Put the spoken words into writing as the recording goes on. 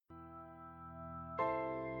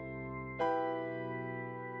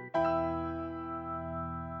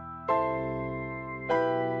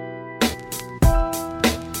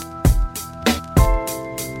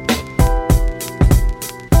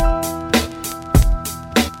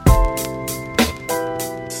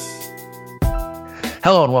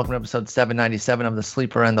Hello and welcome to episode 797 of The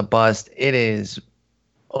Sleeper and the Bust. It is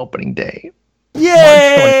opening day,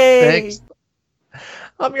 Yay! March 26th.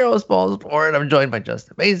 I'm your host, Paul Sport. I'm joined by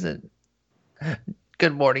Justin Mason.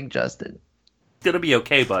 Good morning, Justin. It's gonna be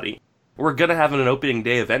okay, buddy. We're gonna have an opening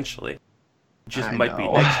day eventually. Just I might be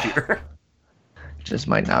know. next year. Just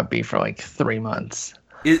might not be for like 3 months.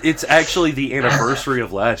 It's actually the anniversary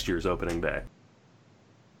of last year's opening day.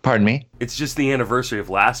 Pardon me? It's just the anniversary of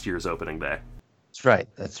last year's opening day.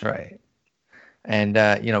 That's right. And,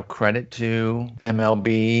 credit to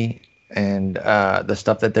MLB and the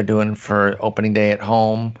stuff that they're doing for opening day at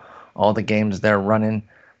home, all the games they're running.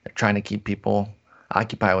 They're trying to keep people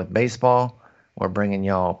occupied with baseball. We're bringing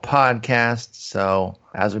y'all podcasts. So,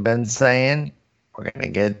 as we've been saying, we're going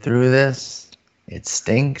to get through this. It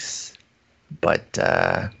stinks, but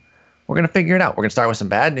we're going to figure it out. We're going to start with some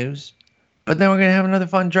bad news, but then we're going to have another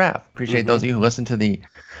fun draft. Appreciate those of you who listened to the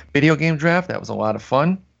video game draft. That was a lot of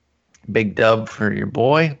fun. Big dub for your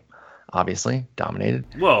boy. Obviously, dominated.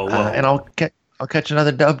 Whoa. And I'll catch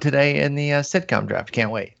another dub today in the sitcom draft.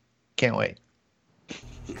 Can't wait.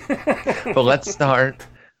 But let's start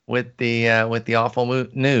with the awful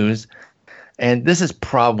news. And this is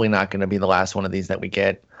probably not going to be the last one of these that we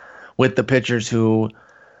get with the pitchers who,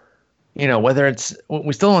 whether it's,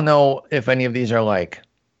 we still don't know if any of these are like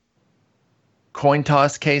coin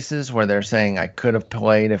toss cases where they're saying I could have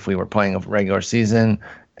played if we were playing a regular season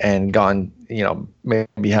and gone,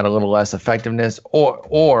 maybe had a little less effectiveness,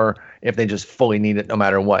 or if they just fully need it no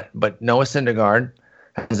matter what. But Noah Syndergaard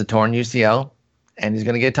has a torn UCL, and he's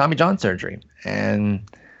going to get Tommy John surgery, and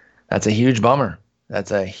that's a huge bummer.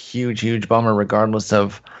 That's a huge bummer, regardless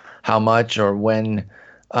of how much or when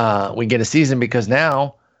we get a season, because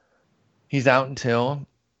now he's out until,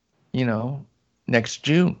 next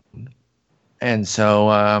June. And so,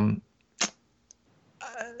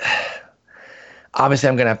 obviously,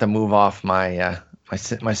 I'm gonna have to move off my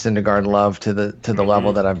Syndergaard love to the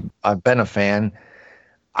level that I've been a fan.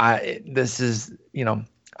 I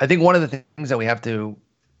think one of the things that we have to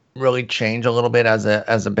really change a little bit as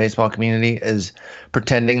a baseball community is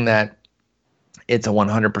pretending that it's a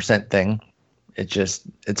 100% thing.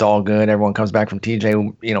 It's all good. Everyone comes back from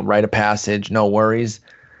TJ, rite of passage, no worries.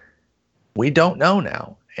 We don't know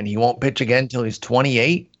now. And he won't pitch again until he's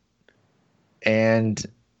 28. And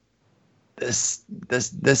this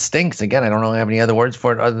stinks. Again, I don't really have any other words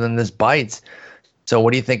for it other than this bites. So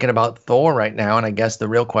what are you thinking about Thor right now? And I guess the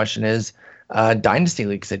real question is Dynasty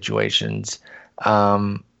League situations.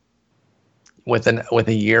 With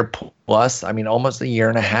a year plus, almost a year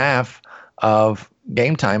and a half of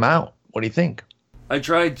game time out. What do you think? I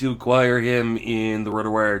tried to acquire him in the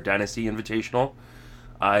RotoWire Dynasty Invitational.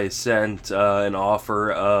 I sent an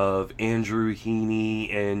offer of Andrew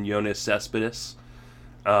Heaney and Yoenis Cespedes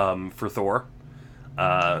for Thor to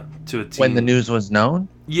a team. When the news was known?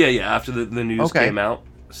 Yeah, after the news came out.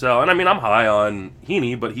 So, and I'm high on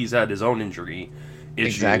Heaney, but he's had his own injury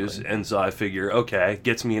issues. Exactly. And so I figure, okay,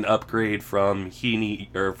 gets me an upgrade from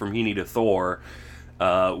Heaney to Thor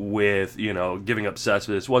with, giving up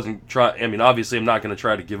Cespedes. Obviously I'm not going to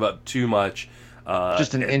try to give up too much.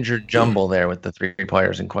 Just an injured jumble there with the 3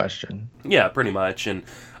 players in question. Yeah, pretty much. And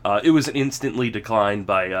it was instantly declined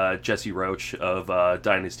by Jesse Roach of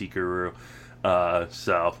Dynasty Guru.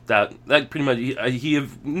 So that pretty much, he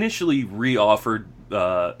initially re-offered,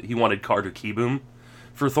 he wanted Carter Kieboom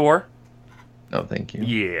for Thor. No, thank you.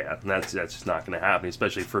 Yeah, that's just not going to happen,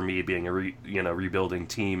 especially for me being a rebuilding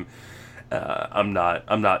team. I'm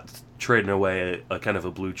not trading away a kind of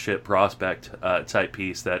a blue chip prospect type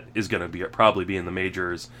piece that is going to probably be in the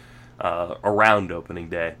majors around opening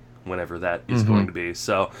day, whenever that is going to be.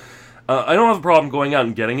 So I don't have a problem going out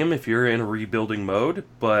and getting him if you're in a rebuilding mode,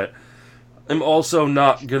 but I'm also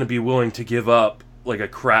not going to be willing to give up like a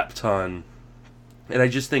crap ton. And I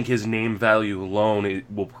just think his name value alone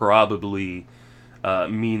will probably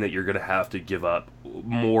mean that you're going to have to give up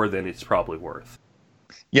more than it's probably worth.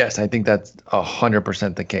 Yes, I think that's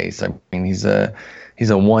 100% the case. He's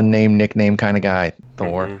a one name nickname kind of guy,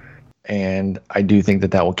 Thor, and I do think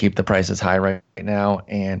that will keep the prices high right now.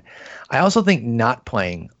 And I also think not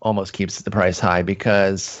playing almost keeps the price high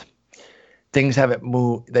because things haven't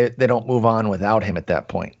moved. They don't move on without him at that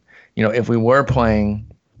point. If we were playing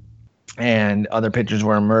and other pitchers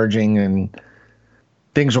were emerging and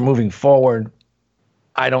things were moving forward,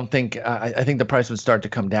 I don't think I think the price would start to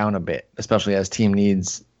come down a bit, especially as team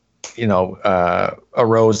needs,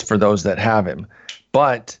 arose for those that have him.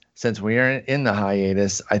 But since we are in the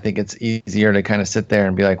hiatus, I think it's easier to kind of sit there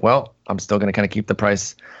and be like, well, I'm still going to kind of keep the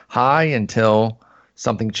price high until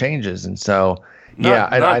something changes. And so, yeah,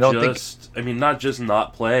 Not not I don't think just I mean not just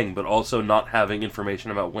not playing, but also not having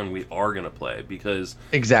information about when we are going to play, because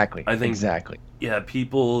exactly, I think exactly. yeah,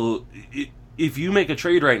 people if you make a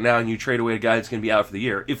trade right now and you trade away a guy that's going to be out for the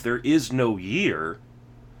year, if there is no year,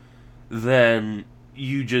 then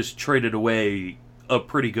you just traded away a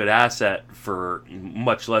pretty good asset for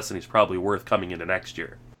much less than he's probably worth coming into next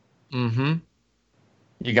year. Mm-hmm.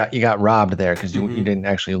 You got robbed there because you Hmm. didn't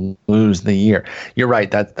actually lose the year. You're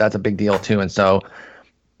right. That's a big deal too. And so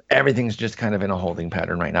everything's just kind of in a holding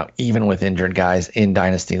pattern right now, even with injured guys in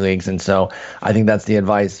dynasty leagues. And so I think that's the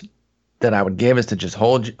advice that I would give, is to just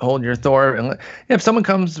hold your Thor. And if someone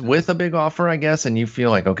comes with a big offer, I guess, and you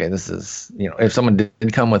feel like, okay, this is, if someone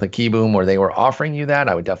did come with a key boom or they were offering you that,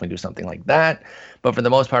 I would definitely do something like that. But for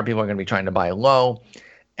the most part, people are going to be trying to buy low.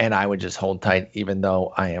 And I would just hold tight, even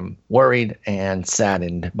though I am worried and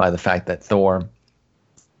saddened by the fact that Thor,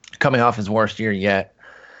 coming off his worst year yet,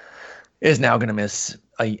 is now going to miss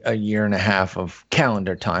a year and a half of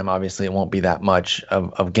calendar time. Obviously, it won't be that much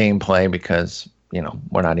of gameplay because,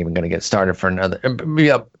 we're not even going to get started for another,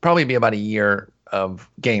 probably be about a year of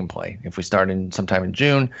gameplay. If we start in sometime in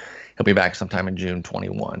June, he'll be back sometime in June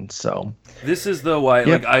 21. So This is the why,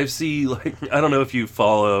 yep. like, I see, like, I don't know if you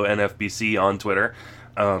follow NFBC on Twitter,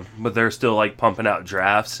 but they're still, like, pumping out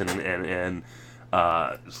drafts, and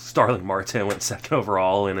Starling Marte went second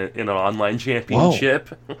overall in an online championship.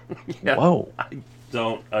 Yeah, Whoa. I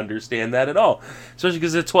don't understand that at all, especially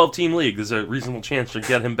because it's a 12-team league. There's a reasonable chance to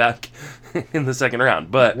get him back in the second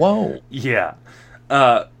round, but Whoa. yeah.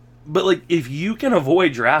 But, like, if you can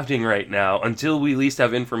avoid drafting right now until we at least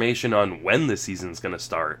have information on when the season's going to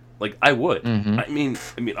start, like, I would. Mm-hmm. I mean,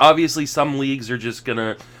 obviously some leagues are just going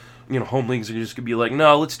to, home leagues are just going to be like,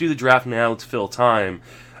 no, let's do the draft now, let's fill time.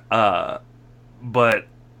 But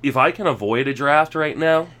if I can avoid a draft right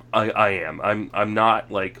now, I am. I'm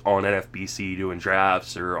not, like, on NFBC doing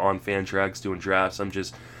drafts or on Fantrax doing drafts.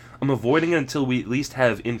 I'm avoiding it until we at least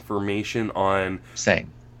have information on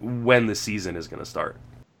Same. when the season is going to start.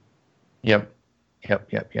 Yep. Here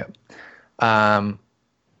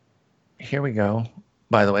we go.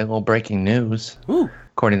 By the way, a little breaking news. Ooh.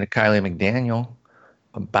 According to Kylie McDaniel,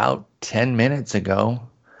 about 10 minutes ago,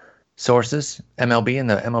 sources, MLB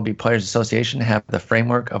and the MLB Players Association have the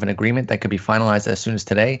framework of an agreement that could be finalized as soon as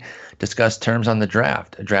today. Discuss terms on the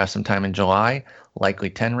draft. A draft sometime in July,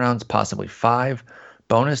 likely 10 rounds, possibly 5.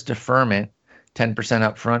 Bonus deferment, 10%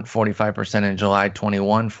 up front, 45% in July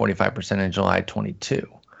 21, 45% in July 22.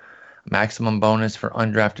 Maximum bonus for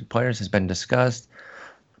undrafted players has been discussed.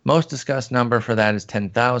 Most discussed number for that is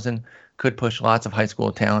 10,000. Could push lots of high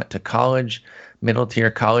school talent to college, middle tier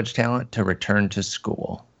college talent to return to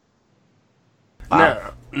school.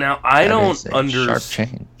 Wow. Now I don't Sharp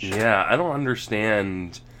understand. change. Yeah, I don't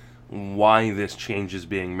understand why this change is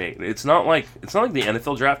being made. It's not like the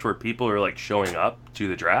NFL draft where people are, like, showing up to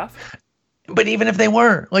the draft. But even if they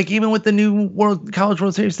were, like, even with the new College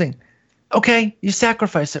World Series thing, okay, you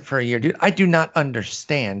sacrifice it for a year, dude. I do not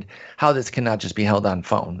understand how this cannot just be held on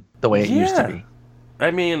phone the way it used to be.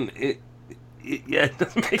 I mean, it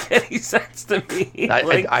doesn't make any sense to me.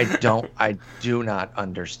 I do not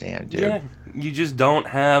understand, dude. Yeah, you just don't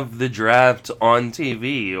have the draft on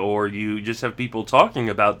TV, or you just have people talking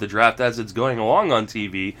about the draft as it's going along on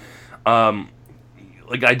TV.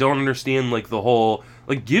 Like, I don't understand, like, the whole,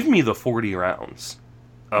 like, give me the 40 rounds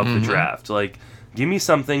of the draft. Like, give me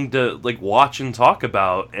something to, like, watch and talk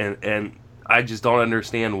about, and I just don't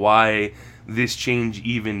understand why this change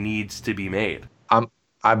even needs to be made.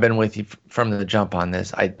 I've been with you from the jump on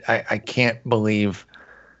this. I can't believe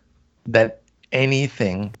that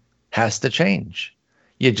anything has to change.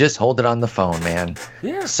 You just hold it on the phone, man.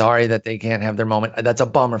 Yeah. Sorry that they can't have their moment. That's a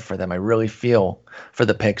bummer for them. I really feel for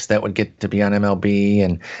the picks that would get to be on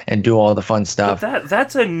MLB and do all the fun stuff. But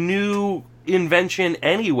that's a new invention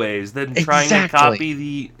anyways than trying to copy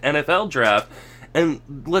the NFL draft. And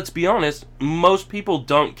let's be honest, most people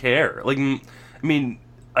don't care. Like, I mean,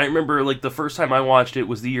 I remember, like, the first time I watched it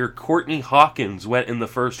was the year Courtney Hawkins went in the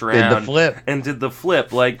first round. Did the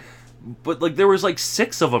flip. Like, but, like, there was, like,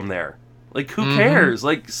 6 of them there. Like, who cares?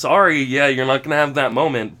 Like, sorry, yeah, you're not going to have that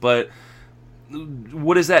moment, but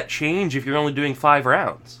what does that change if you're only doing 5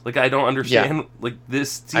 rounds? Like, I don't understand. Yeah. Like,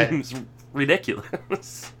 this seems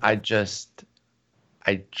ridiculous. I just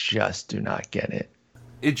do not get it.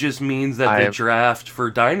 It just means that the draft for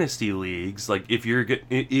dynasty leagues, like, if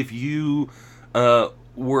you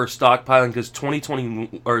were stockpiling, because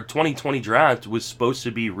 2020 draft was supposed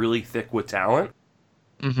to be really thick with talent.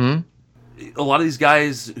 Mm-hmm. A lot of these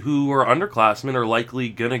guys who are underclassmen are likely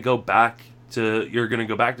going to go back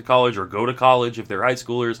to college or go to college if they're high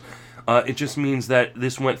schoolers. It just means that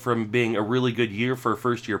this went from being a really good year for a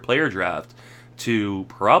first-year player draft to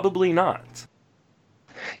probably not.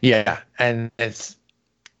 Yeah, and it's,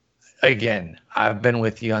 again, I've been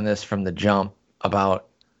with you on this from the jump about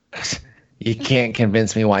you can't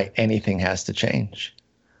convince me why anything has to change.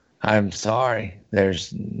 I'm sorry.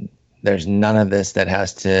 There's none of this that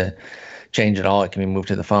has to change at all. It can be moved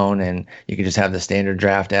to the phone, and you can just have the standard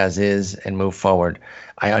draft as is and move forward.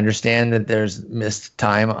 I understand that there's missed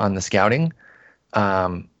time on the scouting.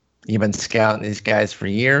 You've been scouting these guys for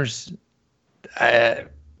years.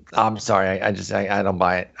 I'm sorry. I don't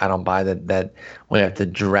buy it. I don't buy that we have to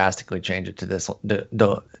drastically change it to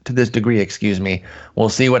this degree. Excuse me. We'll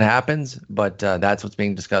see what happens, but that's what's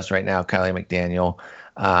being discussed right now. Kylie McDaniel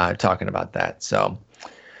talking about that. So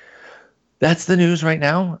that's the news right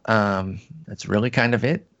now. That's really kind of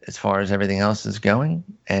it as far as everything else is going,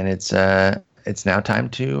 and it's now time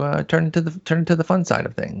to turn into the fun side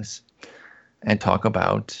of things and talk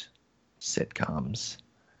about sitcoms.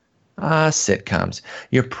 Sitcoms.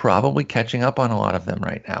 You're probably catching up on a lot of them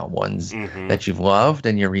right now. Ones that you've loved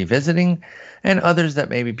and you're revisiting, and others that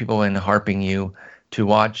maybe people have been harping you to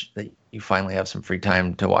watch that you finally have some free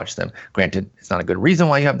time to watch them. Granted, it's not a good reason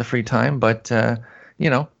why you have the free time, but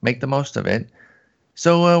make the most of it.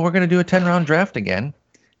 So we're going to do a 10-round draft again,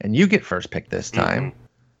 and you get first pick this time.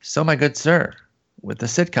 So, my good sir, with the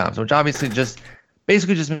sitcoms, which obviously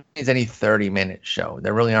basically just means any 30-minute show.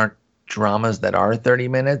 There really aren't dramas that are 30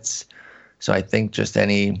 minutes. So I think just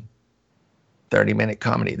any 30-minute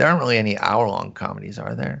comedy. There aren't really any hour-long comedies,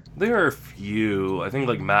 are there? There are a few. I think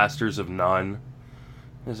like Masters of None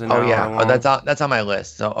is an hour long. Oh, that's on my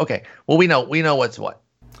list. So okay. Well, we know what's what.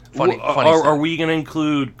 Funny. Are we going to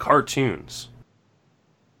include cartoons?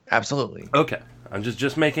 Absolutely. Okay. I'm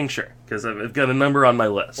just making sure because I've got a number on my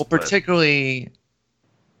list. Well, particularly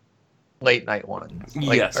late night ones,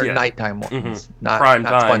 nighttime ones, not prime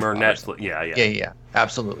time or Netflix. Yeah.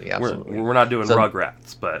 Absolutely. We're not doing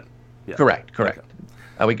Rugrats, but yeah. Correct. Okay.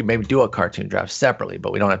 We could maybe do a cartoon draft separately,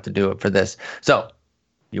 but we don't have to do it for this. So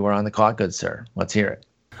you are on the clock, good sir. Let's hear it.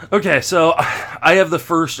 Okay, so I have the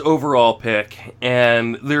first overall pick,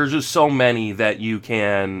 and there's just so many that you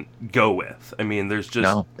can go with. I mean, there's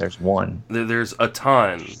one. There's a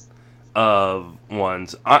ton of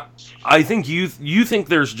ones. I think you think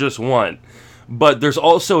there's just one, but there's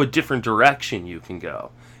also a different direction you can go,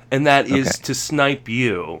 and that is to snipe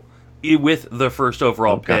you with the first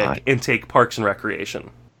overall pick and take Parks and Recreation.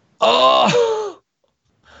 Oh,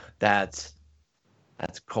 that's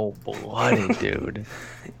cold-blooded, dude.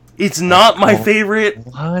 It's not my favorite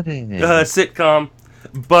sitcom,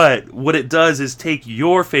 but what it does is take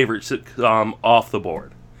your favorite sitcom off the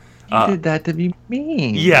board. You did that to be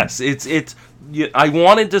mean. Yes, it's. I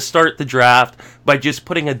wanted to start the draft by just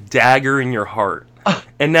putting a dagger in your heart,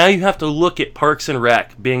 and now you have to look at Parks and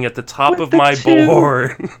Rec being at the top of my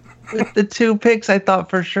board. With the two picks, I thought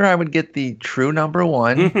for sure I would get the true number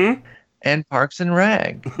one and Parks and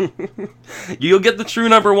Rec. You'll get the true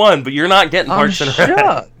number one, but you're not getting Parks and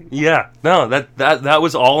Rec. Yeah, no, that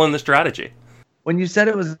was all in the strategy. When you said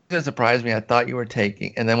it was going to surprise me, I thought you were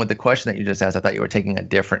taking, and then with the question that you just asked, I thought you were taking a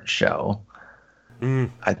different show.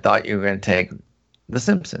 I thought you were going to take The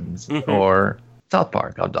Simpsons or South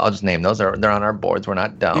Park. I'll just name those. They're on our boards. We're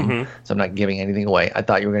not dumb, so I'm not giving anything away. I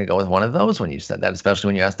thought you were going to go with one of those when you said that, especially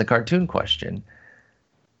when you asked the cartoon question.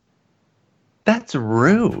 That's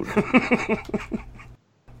rude.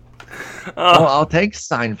 Well, I'll take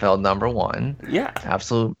Seinfeld number one. Yeah.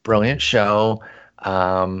 Absolute brilliant show.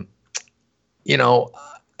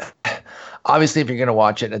 Obviously, if you're going to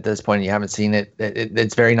watch it at this point and you haven't seen it,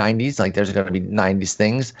 it's very 90s. Like, there's going to be 90s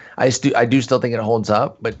things. I do still think it holds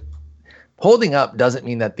up, but holding up doesn't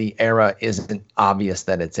mean that the era isn't obvious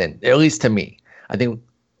that it's in, at least to me. I think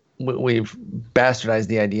we've bastardized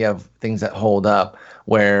the idea of things that hold up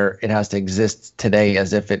where it has to exist today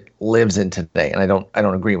as if it lives in today. And I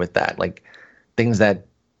don't agree with that. Like, things that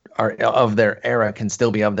are of their era can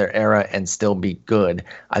still be of their era and still be good.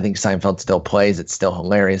 I think Seinfeld still plays. It's still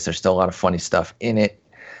hilarious. There's still a lot of funny stuff in it.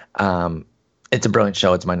 It's a brilliant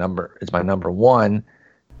show. It's my number one.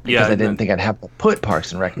 Because I didn't think I'd have to put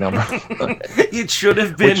Parks and Rec number one. It should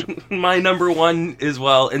have been my number one as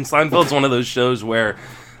well. And Seinfeld's one of those shows where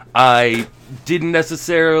I didn't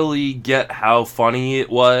necessarily get how funny it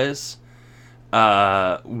was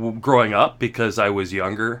growing up because I was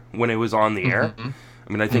younger when it was on the air.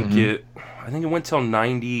 I mean, I think it went till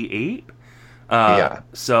 98.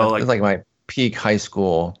 So it was like my peak high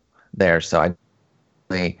school there. So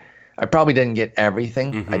I probably didn't get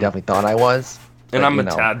everything. I definitely thought I was. And I'm a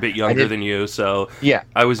tad bit younger than you, so yeah.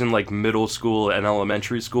 I was in like middle school and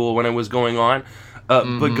elementary school when it was going on.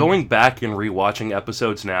 But going back and rewatching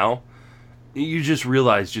episodes now, you just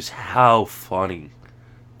realize just how funny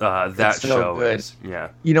that so show good. is. Yeah.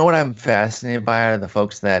 You know what I'm fascinated by are the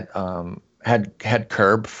folks that had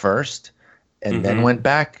Curb first and then went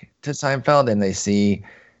back to Seinfeld, and they see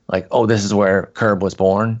like, oh, this is where Curb was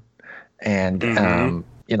born, and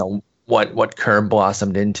you know what Curb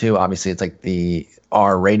blossomed into. Obviously, it's like the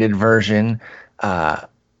R-rated version.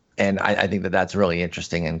 And I think that that's really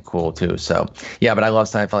interesting and cool too. So yeah, but I love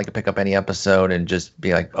Seinfeld. I could pick up any episode and just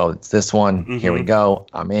be like, oh, it's this one. Here we go.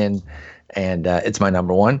 I'm in. And it's my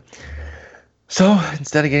number one. So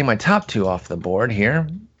instead of getting my top two off the board here,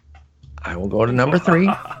 I will go to number 3.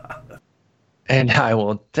 And I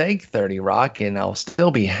will take 30 Rock, and I'll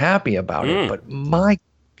still be happy about it. But my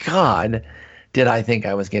God, did I think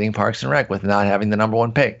I was getting Parks and Rec with not having the number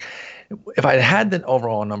 1 pick. If I had the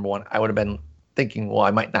overall number 1, I would have been thinking, well,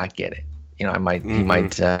 I might not get it. You know, he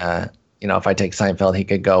might, you know, if I take Seinfeld, he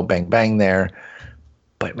could go bang, bang there.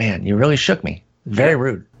 But man, you really shook me. Very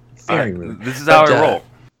rude. Very rude. This is how I roll.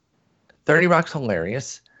 30 Rock's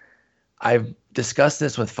hilarious. I've discussed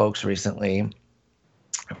this with folks recently.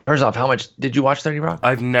 First off, how much did you watch 30 Rock?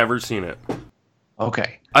 I've never seen it.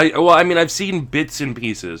 Okay. I mean, I've seen bits and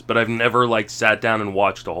pieces, but I've never like sat down and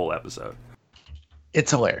watched a whole episode.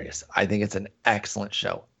 It's hilarious. I think it's an excellent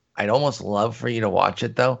show. I'd almost love for you to watch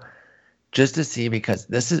it though, just to see, because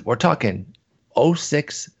we're talking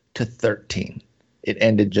 06 to 13. It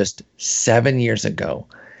ended just 7 years ago.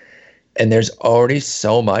 And there's already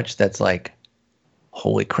so much that's like,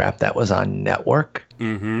 holy crap, that was on network.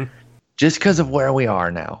 Just because of where we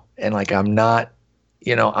are now. And like, I'm not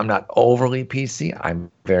overly PC.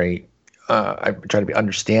 I'm very, I try to be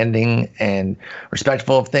understanding and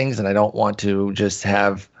respectful of things. And I don't want to just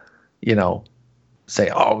have, say,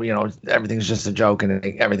 oh, everything's just a joke and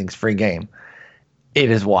everything's free game.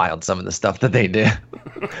 It is wild, some of the stuff that they do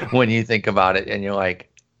when you think about it. And you're like,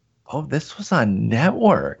 oh, this was on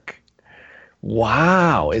network.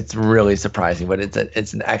 Wow, it's really surprising, but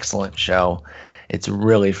it's an excellent show. It's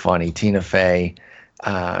really funny. Tina Fey,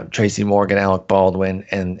 Tracy Morgan, Alec Baldwin,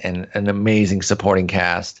 and an amazing supporting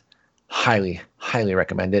cast. Highly, highly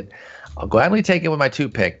recommend it. I'll gladly take it with my 2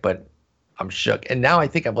 pick, but I'm shook. And now I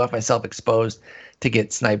think I've left myself exposed to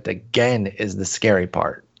get sniped again is the scary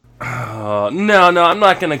part. No, I'm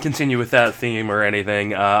not going to continue with that theme or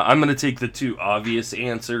anything. I'm going to take the 2 obvious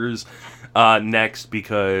answers next,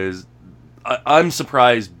 because I'm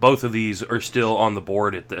surprised both of these are still on the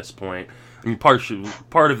board at this point. I mean,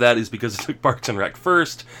 part of that is because I took Parks and Rec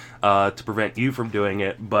first to prevent you from doing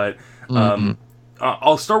it. But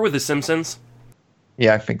I'll start with The Simpsons.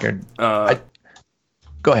 Yeah, I figured.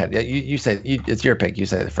 Go ahead. Yeah, you say it's your pick. You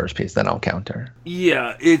say the first piece, then I'll counter.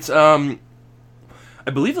 Yeah, it's I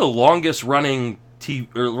believe the longest running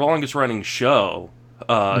show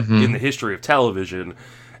in the history of television,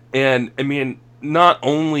 and I mean, not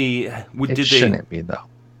only did they shouldn't be though.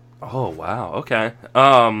 Oh wow, okay.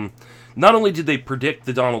 Not only did they predict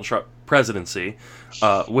the Donald Trump presidency,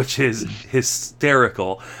 which is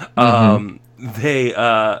hysterical,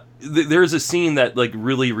 there's a scene that like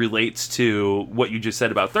really relates to what you just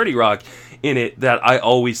said about 30 Rock in it that I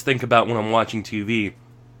always think about when I'm watching TV.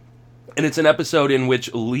 And it's an episode in which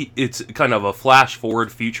it's kind of a flash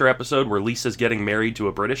forward future episode where Lisa's getting married to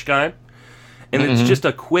a British guy. And it's just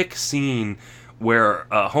a quick scene where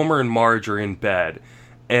Homer and Marge are in bed,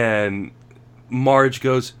 and Marge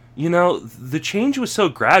goes, the change was so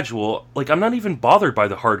gradual, like I'm not even bothered by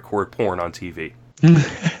the hardcore porn on TV.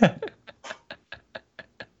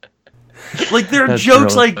 Like there are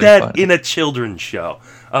jokes really like that funny in a children's show.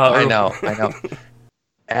 I know.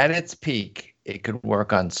 At its peak, it could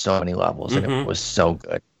work on so many levels, and it was so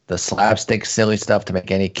good. The slapstick, silly stuff to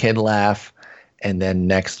make any kid laugh, and then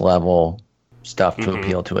next level stuff to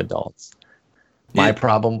appeal to adults. My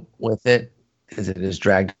problem with it is it is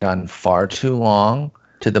dragged on far too long,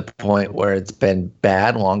 to the point where it's been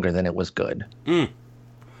bad longer than it was good. I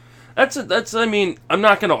mean, I'm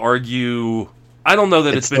not going to argue. I don't know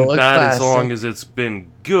that it's been bad as long as it's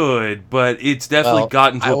been good, but it's definitely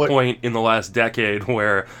gotten to a point in the last decade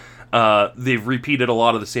where they've repeated a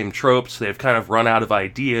lot of the same tropes. They've kind of run out of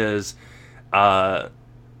ideas,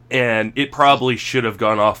 and it probably should have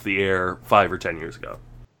gone off the air 5 or 10 years ago.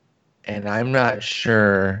 And I'm not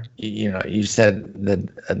sure, you said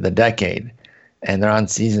the decade, and they're on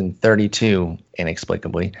season 32,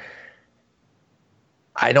 inexplicably.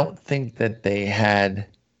 I don't think that they had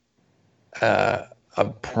a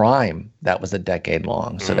prime that was a decade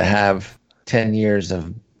long. So to have 10 years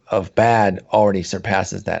of bad already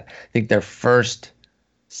surpasses that. I think their first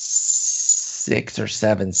 6 or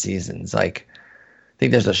 7 seasons, like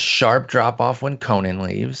think there's a sharp drop off when Conan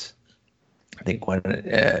leaves. I think when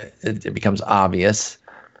it becomes obvious.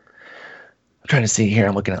 I'm trying to see here.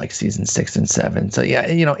 I'm looking at like season 6 and 7. So yeah,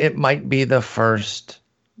 it might be the first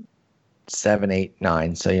 7, 8,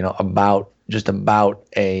 9. So about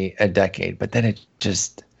a decade. But then it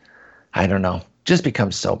just, I don't know, just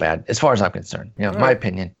becomes so bad as far as I'm concerned. My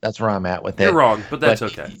opinion. That's where I'm at with it. You're wrong, but that's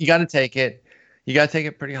okay. You got to take it. You got to take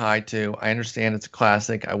it pretty high too. I understand it's a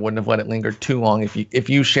classic. I wouldn't have let it linger too long. If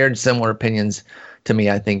you shared similar opinions to me,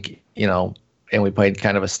 I think and we played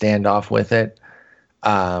kind of a standoff with it.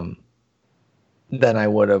 Then I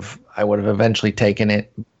would have eventually taken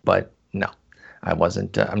it, but no, I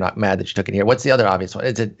wasn't. I'm not mad that you took it here. What's the other obvious one?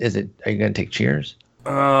 Is it? Are you going to take Cheers?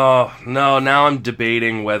 Oh no! Now I'm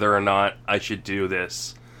debating whether or not I should do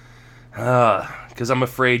this, because I'm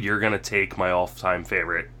afraid you're going to take my all-time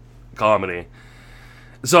favorite comedy.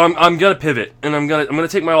 So I'm gonna pivot, and I'm gonna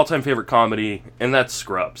take my all-time favorite comedy, and that's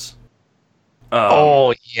Scrubs.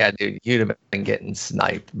 Oh yeah, dude, you'd have been getting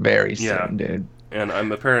sniped very soon, dude. And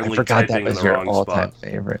I'm apparently I forgot typing that was in the your wrong all-time spot.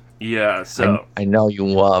 favorite. Yeah, so I know you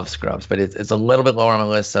love Scrubs, but it's a little bit lower on my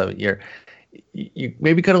list. So you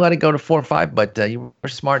maybe could have let it go to 4 or 5, but you were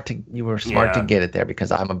smart to get it there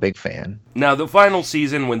because I'm a big fan. Now the final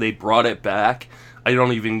season when they brought it back, I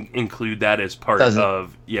don't even include that as part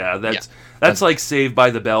of. Yeah, that's like Saved by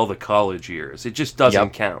the Bell, the college years. It just doesn't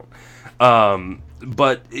count.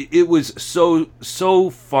 But it was so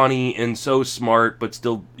funny and so smart, but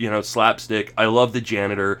still, slapstick. I love the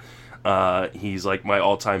janitor. He's like my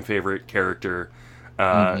all-time favorite character.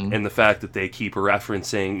 And the fact that they keep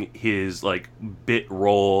referencing his like bit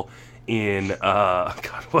role in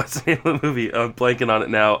God, what's the name of the movie? I'm blanking on it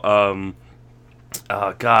now.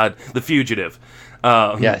 The Fugitive.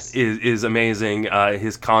 Yes, is amazing.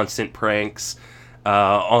 His constant pranks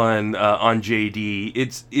on JD.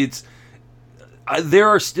 It's there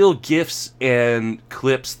are still GIFs and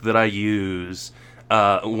clips that I use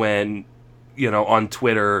when on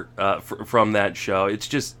Twitter from that show. It's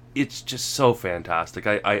just so fantastic.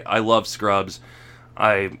 I love Scrubs.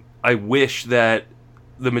 I wish that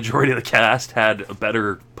the majority of the cast had a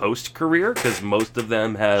better post career because most of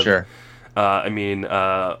them have. Sure.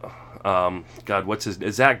 God, what's his?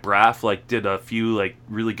 Zach Braff did a few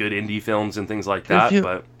really good indie films and things like that,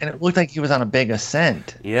 and it looked like he was on a big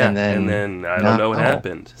ascent. Yeah, and then I don't know what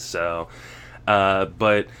happened. So,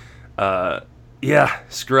 yeah,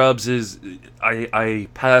 Scrubs is. I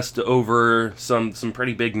passed over some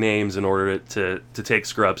pretty big names in order to take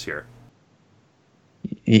Scrubs here.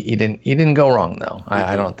 You didn't go wrong though.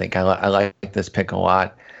 I don't think I like this pick a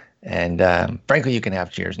lot. And frankly, you can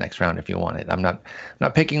have Cheers next round if you want it. I'm not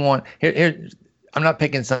picking one here. I'm not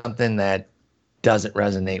picking something that doesn't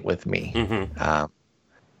resonate with me.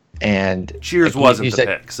 And Cheers wasn't the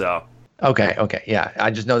pick, so okay, yeah.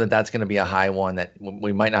 I just know that that's going to be a high one that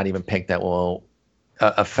we might not even pick that will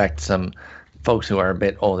affect some folks who are a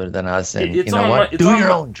bit older than us. And you know what? Do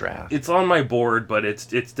your own draft. It's on my board, but it's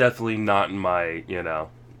definitely not in my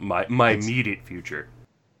my immediate future.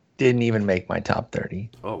 Didn't even make my top 30.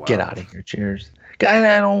 Oh wow! Get out of here, Cheers. I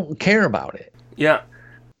don't care about it. Yeah,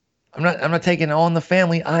 I'm not taking All in the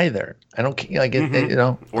Family either. I don't care.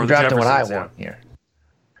 Or I'm drafting what I want here.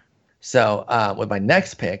 So with my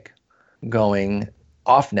next pick, going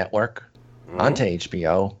off network onto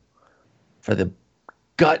HBO for the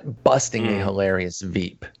gut-bustingly hilarious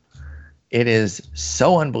Veep. It is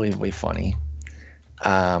so unbelievably funny.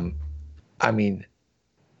 I mean,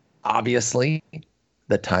 obviously,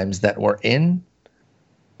 the times that we're in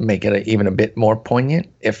make it even a bit more poignant,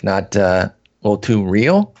 if not a little too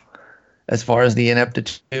real, as far as the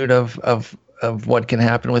ineptitude of what can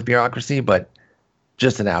happen with bureaucracy. But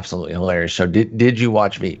just an absolutely hilarious show. Did you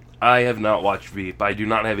watch Veep? I have not watched Veep. I do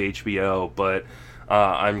not have HBO, but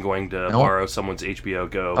I'm going to borrow someone's HBO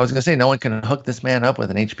Go. I was going to say, no one can hook this man up with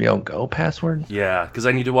an HBO Go password? Yeah, because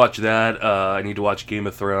I need to watch that. I need to watch Game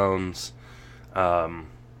of Thrones.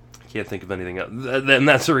 Can't think of anything else. And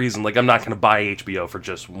that's the reason. I'm not going to buy HBO for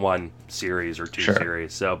just one series or two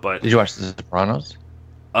series. So, but did you watch The Sopranos?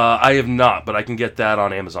 I have not, but I can get that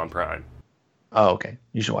on Amazon Prime. Oh, okay.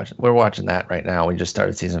 You should watch it. We're watching that right now. We just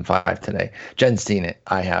started season 5 today. Jen's seen it.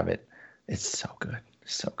 I have it. It's so good.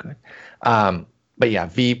 So good. But yeah,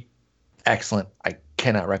 Veep, excellent. I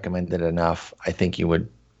cannot recommend it enough. I think you would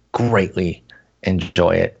greatly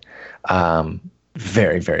enjoy it.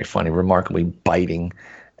 Very, very funny, remarkably biting,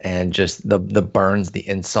 and just the burns, the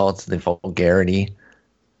insults, the vulgarity.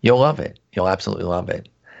 You'll love it. You'll absolutely love it.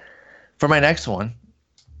 For my next one,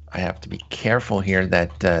 I have to be careful here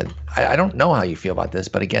that I don't know how you feel about this,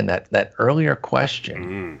 but again, that earlier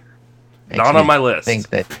question. Not on my list. Think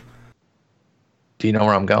that Do you know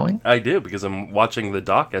where I'm going? I do, because I'm watching the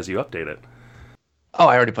doc as you update it. Oh,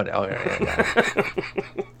 I already put it. Oh, yeah.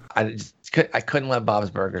 I couldn't let Bob's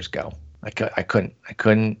Burgers go. I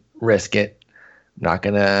couldn't risk it. I'm not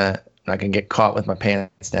gonna get caught with my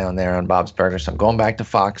pants down there on Bob's Burgers. So I'm going back to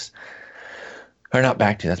Fox. Or not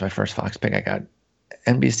back to. That's my first Fox pick. I got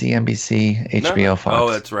NBC, HBO, Fox. Oh,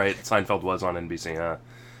 that's right. Seinfeld was on NBC. Huh?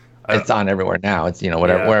 It's on everywhere now. It's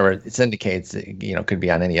wherever it syndicates. Could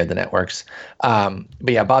be on any of the networks. But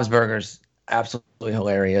yeah, Bob's Burgers, absolutely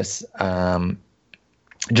hilarious.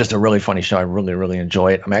 Just a really funny show. I really, really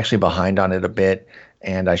enjoy it. I'm actually behind on it a bit,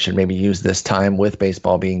 and I should maybe use this time with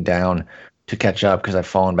baseball being down to catch up because I've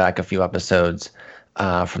fallen back a few episodes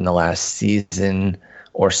from the last season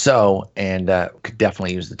or so, and could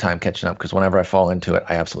definitely use the time catching up because whenever I fall into it,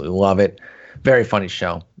 I absolutely love it. Very funny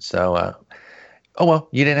show. So, oh well,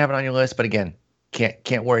 you didn't have it on your list, but again,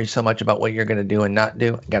 can't worry so much about what you're going to do and not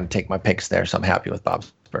do. I got to take my picks there, so I'm happy with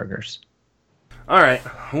Bob's Burgers. All right.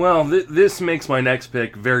 Well, this makes my next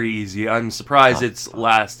pick very easy. I'm surprised it's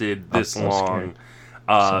lasted this long,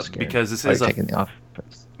 because this is taking the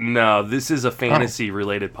Office. No, this is a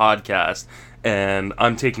fantasy-related podcast, and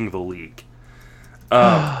I'm taking The League.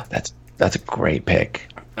 That's a great pick.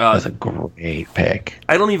 That's a great pick.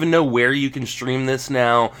 I don't even know where you can stream this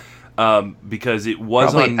now, because it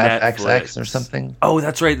was Probably on Netflix FXX or something. Oh,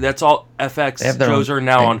 that's right. That's all FX shows are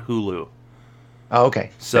now on Hulu. Oh,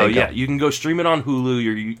 okay. So you can go stream it on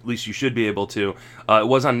Hulu. At least you should be able to. It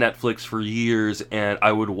was on Netflix for years, and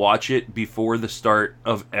I would watch it before the start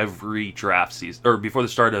of every draft season, or before the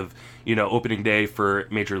start of opening day for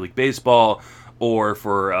Major League Baseball, or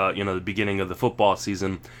for the beginning of the football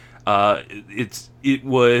season. It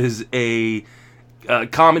was a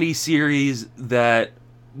comedy series that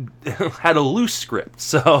had a loose script,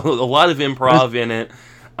 so a lot of improv in it.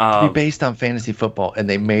 Based on fantasy football, and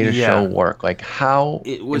they made a show work. Like, how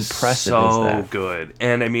it was impressive so is that? Good.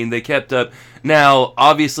 And I mean, they kept up. Now,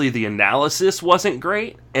 obviously, the analysis wasn't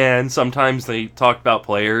great, and sometimes they talked about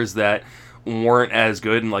players that weren't as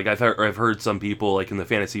good. And like I've heard some people like in the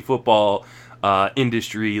fantasy football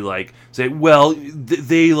industry like say, well,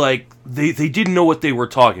 they didn't know what they were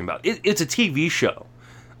talking about. It's a TV show.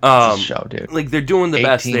 It's a show, dude. Like they're doing the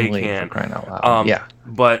best they can. For crying out loud. Yeah.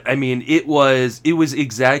 But I mean, it was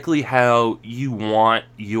exactly how you want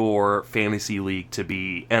your fantasy league to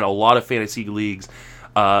be, and a lot of fantasy leagues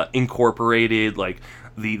incorporated like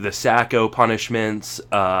the Sacco punishments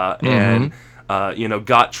and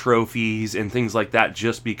got trophies and things like that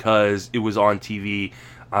just because it was on TV.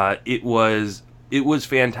 It was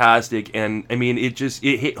fantastic, and I mean, it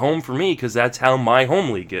hit home for me because that's how my home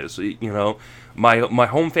league is. My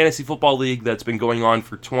home fantasy football league that's been going on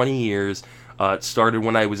for 20 years. It started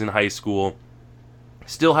when I was in high school.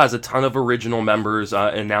 Still has a ton of original members,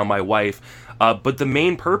 and now my wife. But the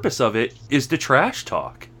main purpose of it is to trash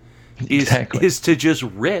talk. Is to just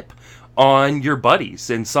rip on your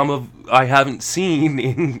buddies. And I haven't seen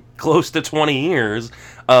in close to 20 years.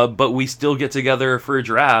 But we still get together for a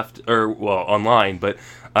draft, online. But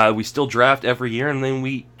we still draft every year, and then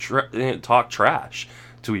we talk trash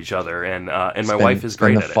to each other, and my wife is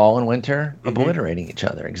great at it. In the fall and winter, obliterating each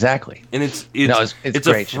other, exactly. And it's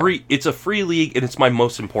a free league, and it's my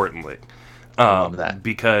most important league. I love that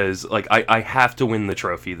because like I have to win the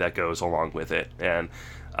trophy that goes along with it, and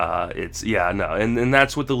and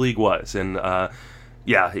that's what the league was, and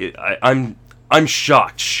I'm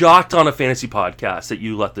shocked on a fantasy podcast that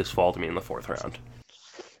you let this fall to me in the 4th round.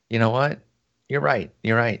 You know what? You're right.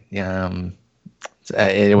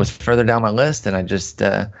 It was further down my list, and I just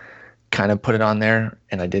kind of put it on there,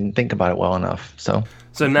 and I didn't think about it well enough. So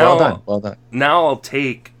now, well done. Now I'll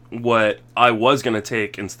take what I was going to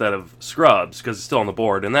take instead of Scrubs, because it's still on the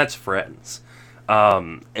board, and that's Friends.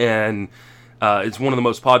 And it's one of the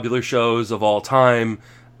most popular shows of all time.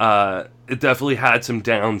 It definitely had some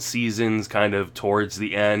down seasons kind of towards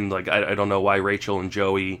the end. Like, I don't know why Rachel and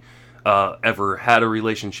Joey ever had a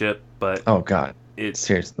relationship, but... Oh, God. It's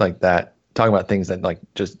serious, like that. Talk about things that like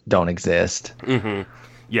just don't exist. Mm-hmm.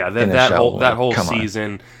 Yeah, that whole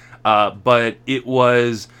season. But it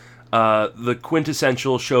was the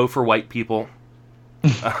quintessential show for white people in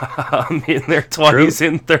their 20s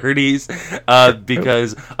and 30s,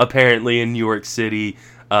 because apparently in New York City,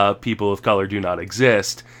 people of color do not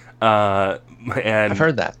exist. And I've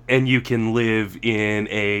heard that. And you can live in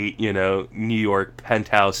a New York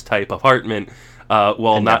penthouse type apartment.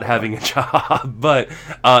 While not having a job, but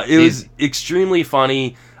it was extremely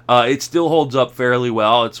funny. It still holds up fairly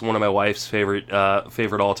well. It's one of my wife's favorite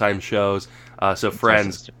all-time shows. So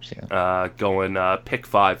Friends, going pick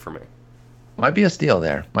 5 for me. Might be a steal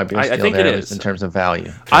there. Might be a steal think there it is in terms of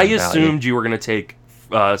value. I assumed you were going to take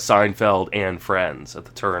Seinfeld and Friends at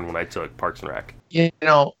the turn when I took Parks and Rec. You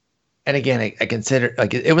know, and again, I consider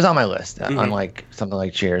like it was on my list, unlike something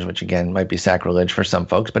like Cheers, which again might be sacrilege for some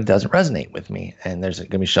folks, but it doesn't resonate with me. And there's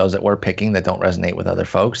going to be shows that we're picking that don't resonate with other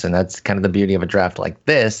folks, and that's kind of the beauty of a draft like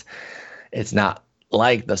this. It's not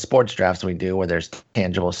like the sports drafts we do where there's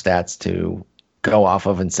tangible stats to go off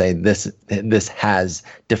of and say this has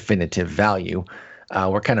definitive value.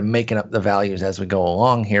 We're kind of making up the values as we go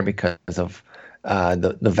along here because of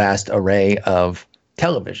the vast array of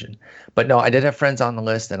television. But no, I did have Friends on the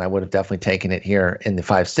list, and I would have definitely taken it here in the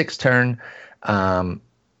 5-6 turn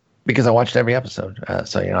because I watched every episode.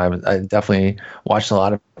 So, I definitely watched a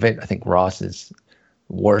lot of it. I think Ross is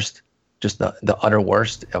worst, just the utter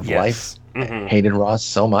worst of life. Mm-hmm. Hated Ross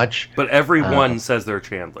so much. But everyone says they're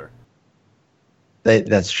Chandler.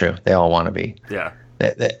 That's true. They all want to be. Yeah.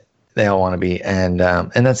 They all want to be, and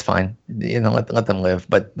that's fine. Let them live.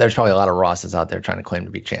 But there's probably a lot of Rosses out there trying to claim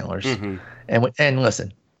to be Chandlers. Mm-hmm. And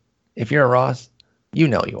listen, if you're a Ross, you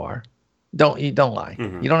know you are. Don't lie.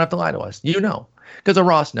 Mm-hmm. You don't have to lie to us. You know, because a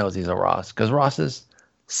Ross knows he's a Ross. Because Rosses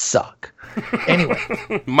suck. Anyway,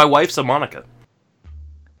 my wife's a Monica.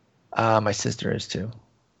 My sister is too.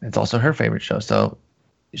 It's also her favorite show. So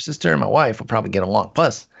your sister and my wife will probably get along.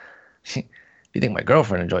 Plus, if you think my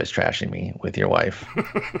girlfriend enjoys trashing me with your wife,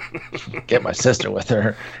 get my sister with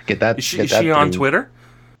her. Get that. Is she on Twitter?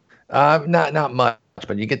 Not much,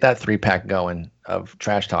 but you get that 3-pack going of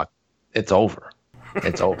trash talk. It's over.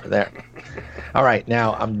 It's over there. All right,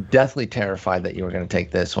 now I'm deathly terrified that you were going to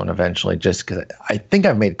take this one eventually, just because I think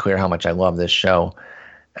I've made clear how much I love this show,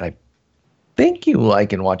 and I think you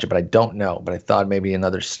like and watch it, but I don't know. But I thought maybe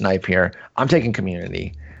another snipe here. I'm taking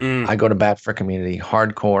Community. I go to bat for Community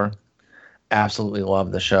hardcore. Absolutely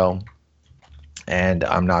love the show, and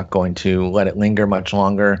I'm not going to let it linger much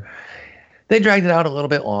longer. They dragged it out a little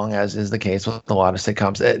bit long, as is the case with a lot of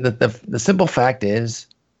sitcoms. The simple fact is,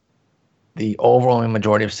 the overwhelming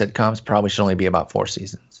majority of sitcoms probably should only be about 4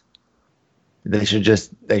 seasons. They should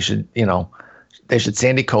Sandy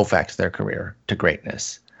Koufax their career to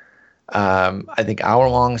greatness. I think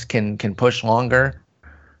hour-longs can push longer,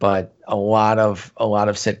 but a lot of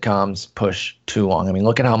sitcoms push too long. I mean,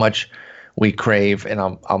 look at how much we crave, and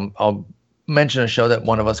I'll mention a show that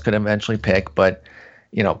one of us could eventually pick, but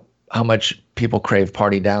how much people crave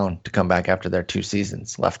Party Down to come back after their 2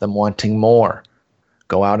 seasons, left them wanting more,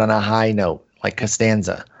 go out on a high note like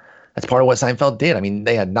Costanza. That's part of what Seinfeld did. I mean,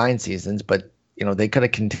 they had 9 seasons, but they could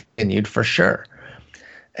have continued for sure.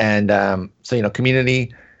 And so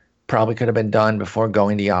Community probably could have been done before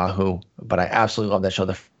going to Yahoo, but I absolutely love that show.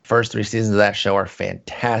 The first 3 seasons of that show are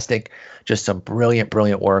fantastic. Just some brilliant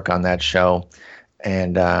work on that show,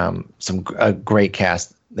 and a great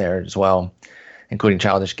cast there as well, including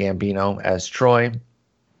Childish Gambino as Troy,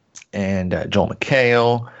 and Joel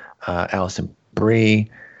McHale, Allison Brie.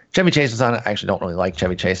 Chevy Chase was on it. I actually don't really like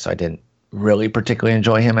Chevy Chase, so I didn't really particularly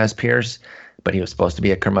enjoy him as Pierce, but he was supposed to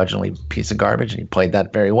be a curmudgeonly piece of garbage, and he played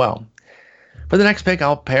that very well. For the next pick,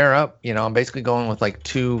 I'll pair up. I'm basically going with like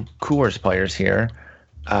 2 Coors players here.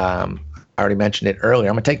 I already mentioned it earlier.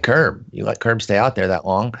 I'm going to take Curb. You let Curb stay out there that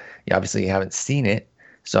long. You obviously haven't seen it.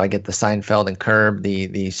 So I get the Seinfeld and Curb,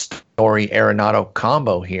 the Story Arenado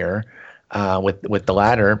combo here, with the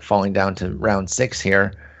latter falling down to round 6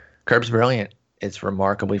 here. Curb's brilliant. It's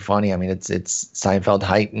remarkably funny. I mean, it's Seinfeld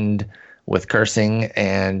heightened with cursing,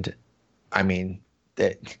 and I mean,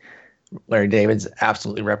 Larry David's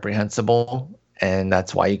absolutely reprehensible, and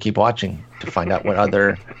that's why you keep watching to find out what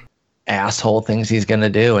other asshole things he's going to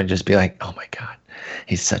do, and just be like, oh my God,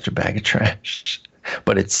 he's such a bag of trash.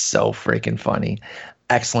 But it's so freaking funny.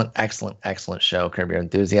 Excellent show, Curb Your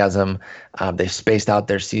Enthusiasm. They've spaced out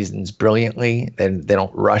their seasons brilliantly. They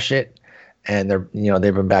don't rush it, and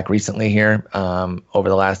they've been back recently here over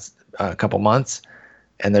the last couple months,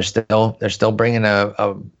 and they're still bringing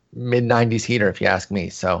a mid-90s heater, if you ask me.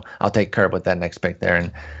 So I'll take Curb with that next pick there,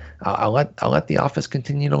 and I'll let The Office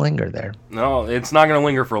continue to linger there. No, it's not going to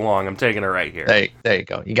linger for long. I'm taking it right here. There you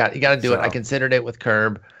go. You got to do it. I considered it with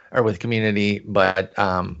Curb or with Community, but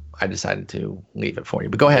I decided to leave it for you.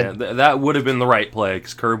 But go ahead. Yeah, that would have been the right play,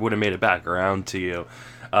 because Curb would have made it back around to you.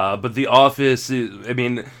 But The Office,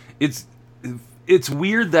 it's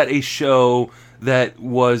weird that a show that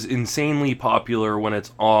was insanely popular when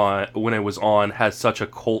it was on has such a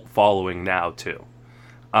cult following now too.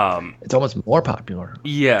 It's almost more popular.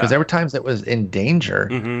 Yeah, because there were times it was in danger,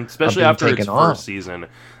 especially after its first season.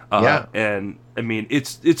 And I mean,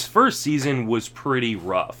 its first season was pretty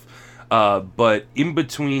rough. But in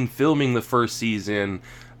between filming the first season,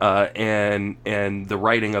 and the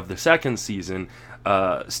writing of the second season,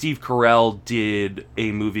 Steve Carell did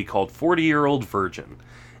a movie called 40-Year-Old Virgin,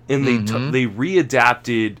 and they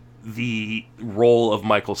readapted the role of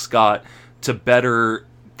Michael Scott to better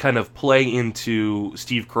kind of play into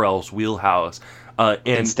Steve Carell's wheelhouse, and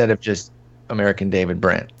instead of just American David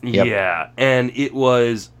Brent. Yep. Yeah, and it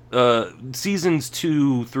was seasons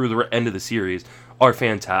 2 through the end of the series are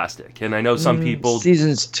fantastic, and I know some people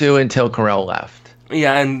seasons 2 until Carell left.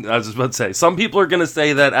 Yeah, and I was just about to say, some people are going to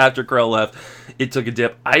say that after Carell left, it took a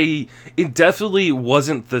dip. It definitely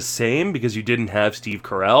wasn't the same because you didn't have Steve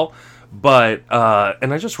Carell, but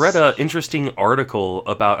and I just read an interesting article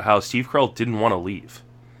about how Steve Carell didn't want to leave,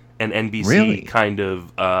 and NBC kind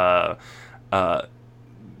of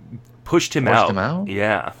pushed him out.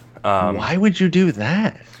 Yeah. Why would you do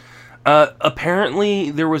that?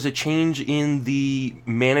 Apparently, there was a change in the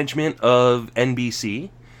management of NBC,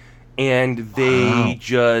 and they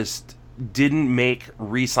just didn't make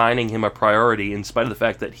re-signing him a priority, in spite of the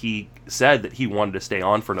fact that he said that he wanted to stay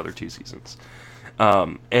on for another 2 seasons.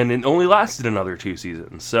 And it only lasted another 2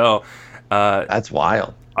 seasons. So that's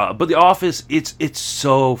wild. But The Office, it's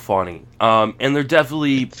so funny. And there are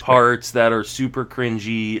definitely parts that are super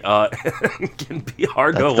cringy. Can be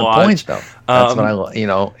hard to watch. That's the point,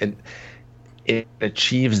 though. That's what it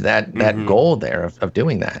achieves that goal there of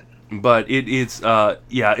doing that. But it's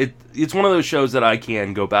one of those shows that I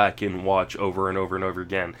can go back and watch over and over and over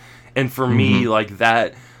again. And for me, like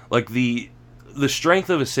that, like the strength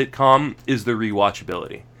of a sitcom is the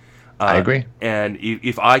rewatchability. I agree. And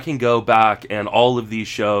if I can go back and all of these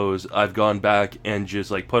shows, I've gone back and just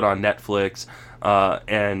like put on Netflix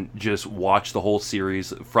and just watch the whole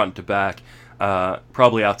series front to back,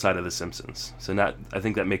 probably outside of The Simpsons. So I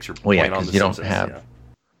think that makes your point on The Simpsons.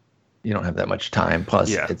 You don't have that much time.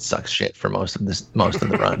 Plus, it sucks shit for most of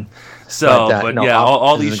the run. So,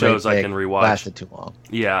 all these shows I can rewatch. Lasted too long.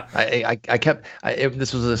 Yeah, I kept.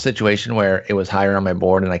 This was a situation where it was higher on my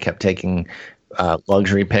board, and I kept taking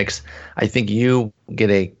luxury picks. I think you get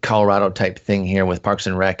a Colorado type thing here with Parks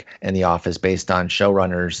and Rec and The Office based on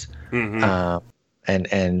showrunners,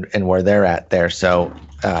 and where they're at there. So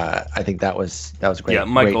I think that was great. Yeah,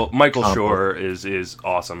 Michael Schur is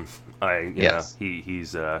awesome.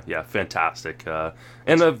 He's fantastic,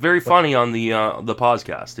 and very funny on the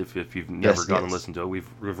podcast. If you've never gone and listened to it, we've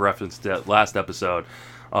referenced that last episode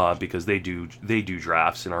because they do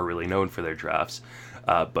drafts and are really known for their drafts.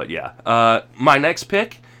 My next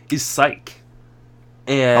pick is Psych.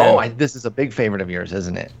 And this is a big favorite of yours,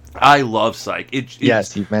 isn't it? I love Psych.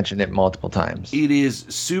 Yes, you've mentioned it multiple times. It is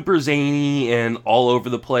super zany and all over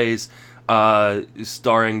the place.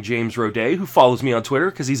 Starring James Roday, who follows me on Twitter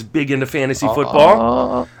because he's big into fantasy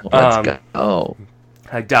football. Let's go.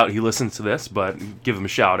 I doubt he listens to this, but give him a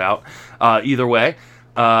shout out. Either way.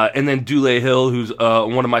 And then Dule Hill, who's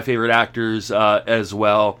one of my favorite actors as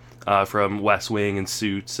well, from West Wing and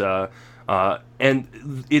Suits. And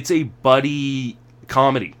it's a buddy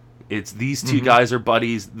comedy. It's these two guys are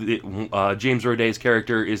buddies. James Roday's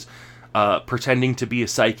character is pretending to be a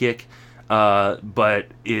psychic. But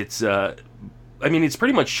it's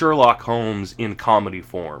pretty much Sherlock Holmes in comedy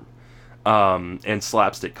form, and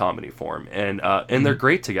slapstick comedy form, and they're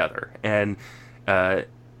great together, and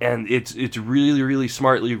it's really, really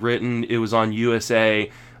smartly written. It was on USA.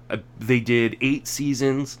 They did 8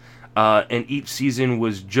 seasons, and each season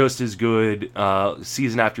was just as good,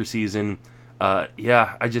 season after season. I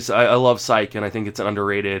love Psych, and I think it's an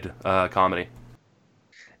underrated comedy.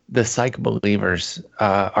 The Psych believers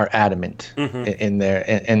are adamant in there,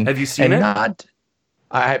 and have you seen it?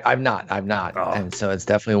 I've not, and so it's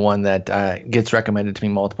definitely one that gets recommended to me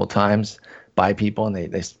multiple times by people, and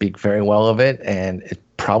they speak very well of it, and it's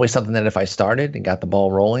probably something that if I started and got the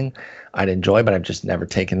ball rolling, I'd enjoy, but I've just never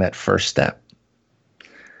taken that first step.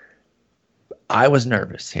 I was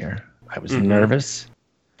nervous here. I was nervous,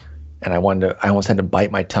 and I almost had to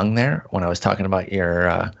bite my tongue there when I was talking about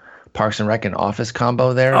your Parks and Rec and Office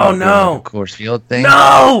combo there. Oh no, Coors Field thing.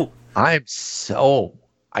 No, I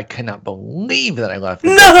cannot believe that I left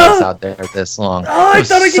this out there this long. Oh, I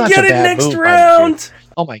thought I could get it next round.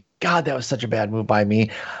 Oh my God, that was such a bad move by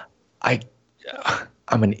me. I'm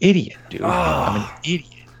an idiot, dude. I'm an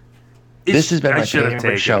idiot. This has been my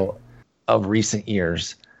favorite show of recent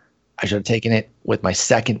years. I should have taken it with my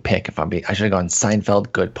second pick. I should have gone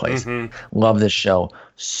Seinfeld, Good Place. Love this show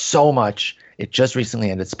so much. It just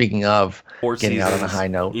recently ended. Speaking of getting out on a high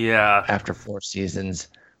note, after 4 seasons,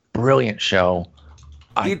 brilliant show.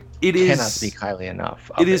 I cannot speak highly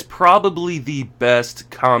enough. It is probably the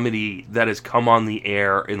best comedy that has come on the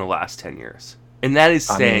air in the last 10 years. And that is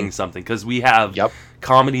I saying mean, something, because we have yep.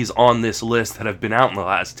 comedies on this list that have been out in the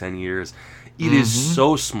last 10 years. It is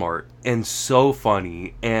so smart and so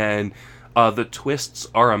funny, and the twists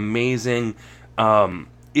are amazing.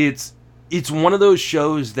 It's one of those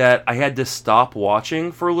shows that I had to stop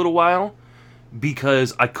watching for a little while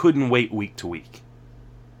because I couldn't wait week to week.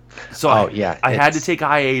 So I had to take a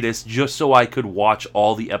hiatus just so I could watch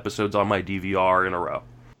all the episodes on my DVR in a row.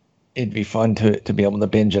 It'd be fun to be able to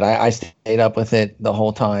binge it. I stayed up with it the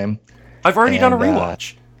whole time. I've already done a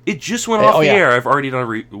rewatch. It just went off the air. I've already done a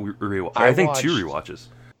rewatch. I think 2 rewatches.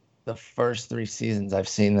 The first 3 seasons, I've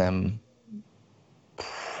seen them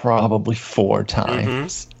probably 4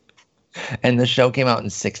 times. And the show came out in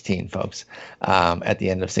 2016, folks. At the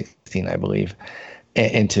end of 2016, I believe,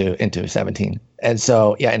 into 2017. And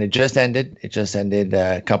so, yeah, and it just ended. It just ended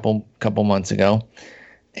a couple months ago.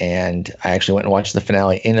 And I actually went and watched the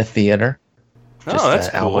finale in a theater. That's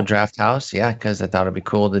cool. Alamo Drafthouse, yeah, because I thought it'd be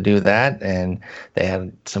cool to do that, and they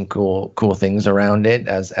had some cool things around it,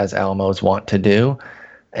 as Alamos want to do,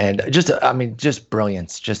 and just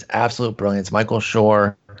brilliance, just absolute brilliance. Michael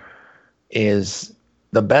Schur is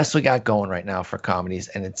the best we got going right now for comedies,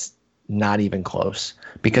 and it's not even close,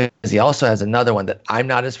 because he also has another one that I'm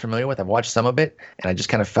not as familiar with. I've watched some of it, and I just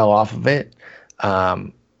kind of fell off of it.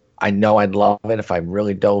 I know I'd love it if I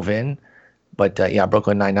really dove in, but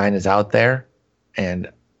Brooklyn Nine-Nine is out there.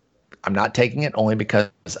 And I'm not taking it only because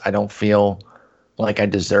I don't feel like I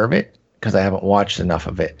deserve it, because I haven't watched enough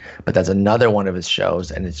of it. But that's another one of his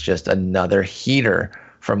shows, and it's just another heater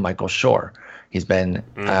from Michael Schur. He's been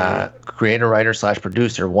creator, writer /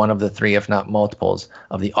 producer, one of the 3, if not multiples,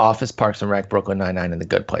 of The Office, Parks and Rec, Brooklyn Nine-Nine, and The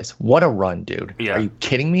Good Place. What a run, dude. Yeah. Are you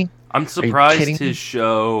kidding me? I'm surprised his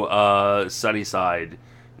show, Sunnyside,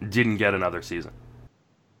 didn't get another season.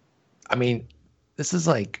 I mean, this is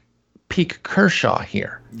like peak Kershaw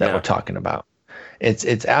here that we're talking about.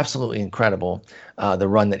 It's absolutely incredible, the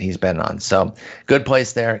run that he's been on. So Good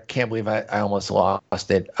Place there. Can't believe I almost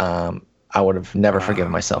lost it. I would have never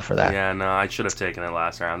forgiven myself for that. Yeah, no, I should have taken it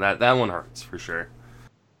last round. That one hurts for sure.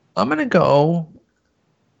 I'm gonna go.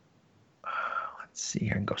 Let's see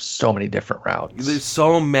here and go so many different routes. There's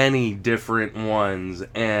so many different ones,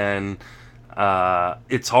 and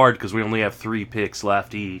it's hard because we only have 3 picks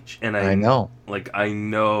left each, and I know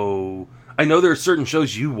there are certain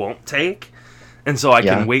shows you won't take, and so I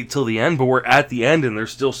can wait till the end, but we're at the end and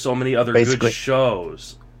there's still so many other good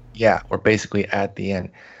shows. Yeah, we're basically at the end.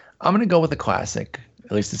 I'm going to go with a classic,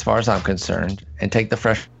 at least as far as I'm concerned, and take The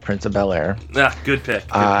Fresh Prince of Bel-Air. Good pick.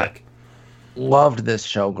 Loved this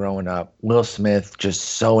show growing up. Will Smith, just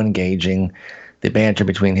so engaging. The banter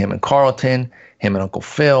between him and Carlton, him and Uncle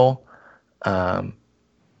Phil.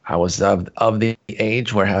 I was of the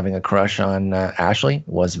age where having a crush on Ashley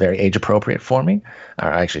was very age appropriate for me. Or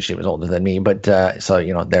actually, she was older than me, but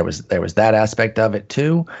so there was that aspect of it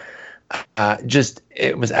too.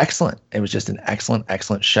 It was excellent. It was just an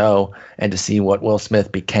excellent show, and to see what Will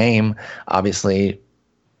Smith became, obviously,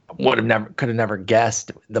 could have never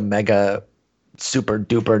guessed the mega super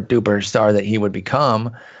duper star that he would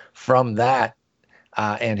become from that,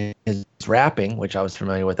 and his rapping, which I was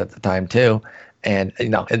familiar with at the time too. And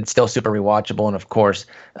it's still super rewatchable, and of course,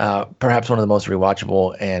 perhaps one of the most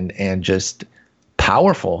rewatchable and just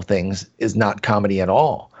powerful things is not comedy at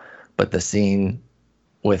all, but the scene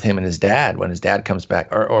with him and his dad when his dad comes back,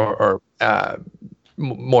 or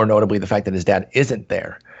more notably the fact that his dad isn't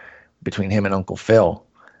there, between him and Uncle Phil,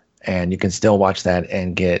 and you can still watch that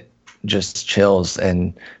and get just chills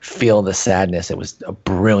and feel the sadness. It was a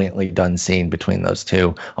brilliantly done scene between those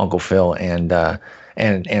two, Uncle Phil and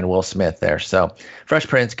Will Smith there. So Fresh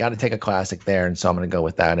Prince, got to take a classic there, and so I'm going to go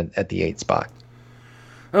with that at the 8th spot.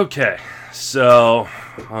 Okay, so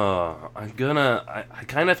I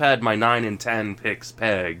kind of had my 9 and 10 picks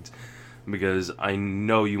pegged because I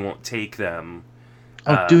know you won't take them.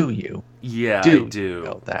 Oh, do you? Yeah, I do. You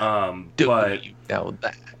know that? But you know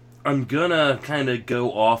that? I'm gonna kind of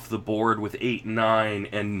go off the board with 8 and 9,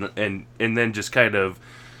 and then just kind of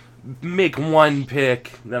make one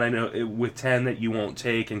pick that I know with 10 that you won't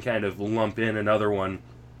take, and kind of lump in another one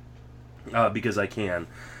because I can.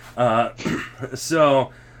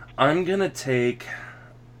 So I'm gonna take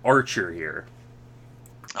Archer here.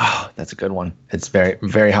 Oh, that's a good one. It's very,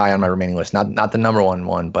 very high on my remaining list. Not the number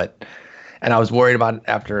one, but, and I was worried about it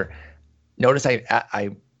after. Notice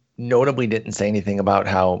I notably didn't say anything about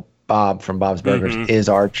how Bob from Bob's Burgers is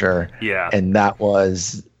Archer. Yeah, and that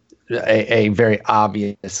was a very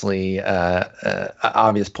obvious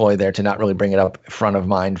ploy there to not really bring it up front of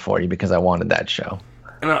mind for you, because I wanted that show.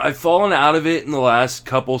 And I've fallen out of it in the last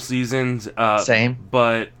couple seasons. Same.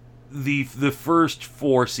 But the first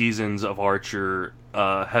 4 seasons of Archer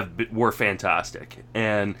were fantastic,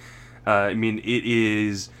 and I mean, it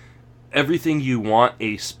is everything you want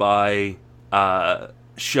a spy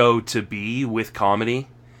show to be with comedy.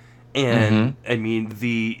 And I mean,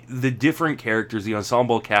 the different characters, the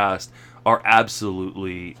ensemble cast are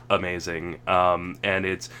absolutely amazing. And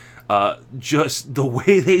it's just the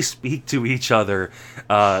way they speak to each other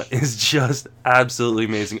is just absolutely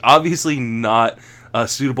amazing. Obviously not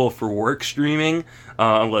suitable for work streaming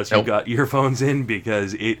unless you've got earphones in,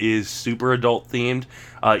 because it is super adult themed,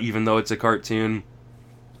 even though it's a cartoon.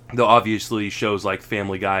 Though obviously shows like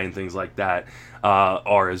Family Guy and things like that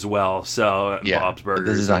are as well. So Bob's Burgers.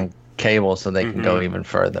 This is on cable, so they can go even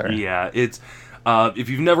further. Yeah, it's if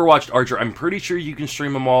you've never watched Archer, I'm pretty sure you can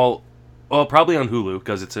stream them all. Well, probably on Hulu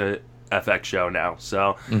because it's a FX show now.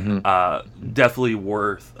 So definitely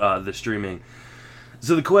worth the streaming.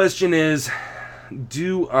 So the question is, I'm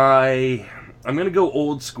going to go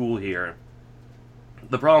old school here.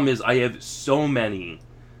 The problem is I have so many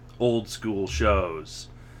old school shows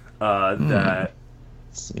that...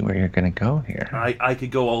 Let's see where you're going to go here. I could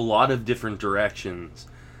go a lot of different directions.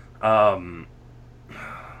 I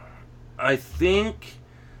think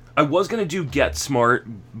I was going to do Get Smart,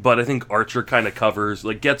 but I think Archer kind of covers...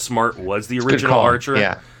 Like, Get Smart was the original Archer.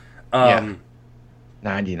 Yeah.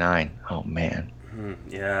 99. Oh, man.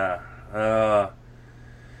 Yeah.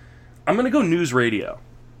 I'm going to go News Radio.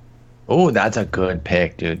 Oh, that's a good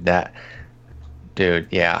pick, dude.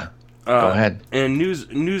 Yeah. Go ahead. And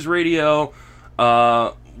News Radio,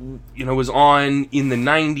 was on in the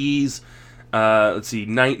 90s. Let's see,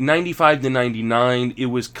 95 to 99. It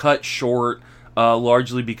was cut short,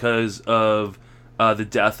 largely because of the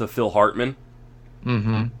death of Phil Hartman.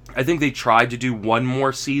 I think they tried to do one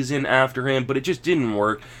more season after him, but it just didn't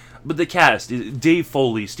work. But the cast: Dave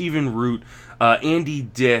Foley, Stephen Root, Andy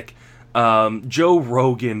Dick, Joe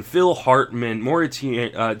Rogan, Phil Hartman, Maura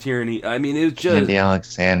Tierney. I mean, it was just... Andy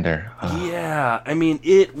Alexander. Oh. Yeah, I mean,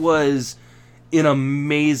 it was an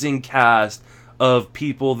amazing cast of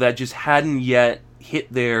people that just hadn't yet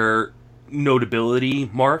hit their notability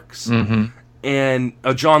marks. And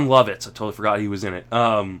John Lovitz, I totally forgot he was in it.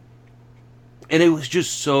 And it was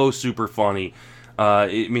just so super funny.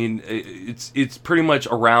 I mean, it's pretty much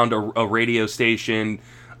around a radio station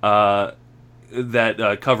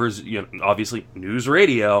that covers, obviously news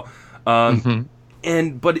radio,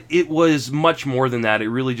 but it was much more than that. It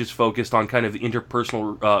really just focused on kind of the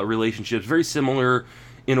interpersonal relationships, very similar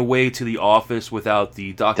in a way to The Office without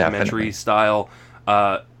the documentary style.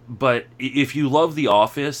 But if you love The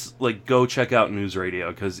Office, like, go check out News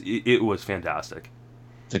Radio, because it was fantastic.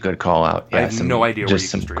 It's a good call out. Yeah, I have no idea where you just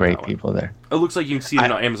can some stream great that people there. It looks like you can see it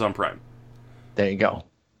on Amazon Prime. There you go.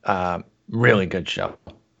 Really good show.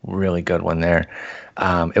 Really good one there.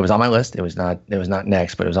 It was on my list. It was not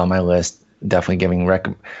next, but it was on my list. Definitely giving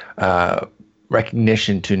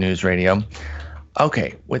recognition to News Radio.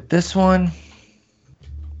 Okay, with this one,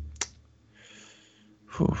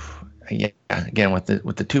 again with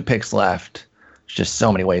the 2 picks left, there's just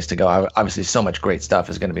so many ways to go. Obviously, so much great stuff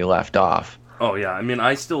is going to be left off. Oh yeah, I mean,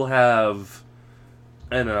 I still have,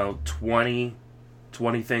 I don't know, 20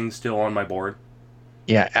 things still on my board.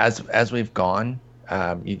 Yeah, as we've gone,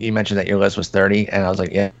 you mentioned that your list was 30, and I was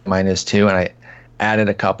like, yeah, mine is too, and I added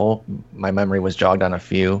a couple. My memory was jogged on a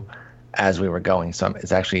few as we were going, so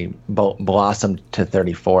it's actually blossomed to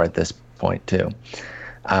 34 at this point too.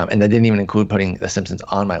 And I didn't even include putting The Simpsons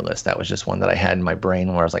on my list. That was just one that I had in my brain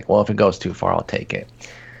where I was like, well, if it goes too far, I'll take it.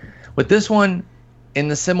 With this one, in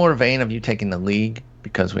the similar vein of you taking The League,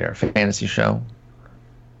 because we are a fantasy show,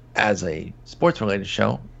 as a sports-related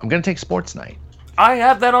show, I'm going to take Sports Night. I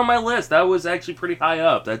have that on my list. That was actually pretty high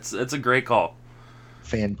up. That's a great call.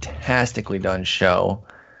 Fantastically done show.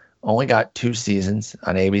 Only got 2 seasons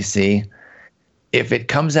on ABC. If it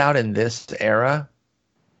comes out in this era,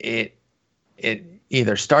 it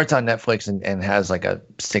either starts on Netflix and has like a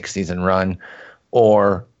 6-season run,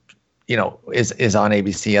 or is on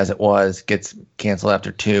ABC as it was, gets canceled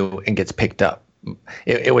after 2, and gets picked up.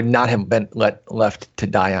 It would not have been left to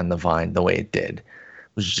die on the vine the way it did.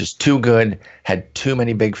 It was just too good, had too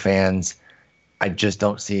many big fans. I just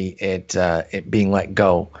don't see it being let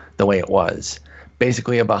go the way it was.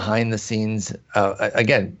 Basically a behind the scenes,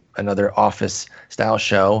 again, another Office-style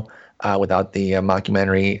show without the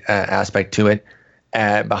mockumentary aspect to it,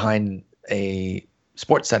 behind a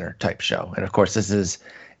Sports Center type show. And of course, this is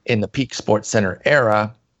in the peak Sports Center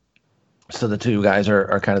era, so the 2 guys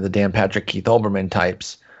are kind of the Dan Patrick, Keith Olbermann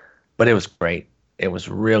types, but it was great. It was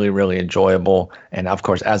really, really enjoyable. And of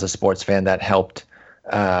course, as a sports fan, that helped,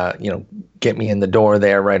 get me in the door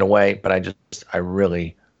there right away. But I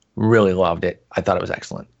really, Really loved it. I thought it was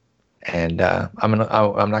excellent, and I'm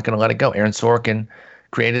not gonna let it go. Aaron Sorkin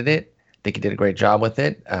created it. I think he did a great job with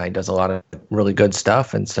it. He does a lot of really good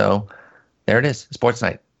stuff, and so there it is. Sports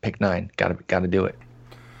Night, pick 9. Gotta do it.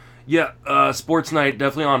 Yeah, Sports Night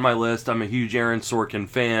definitely on my list. I'm a huge Aaron Sorkin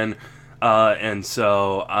fan, and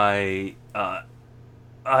so I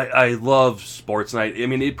love Sports Night. I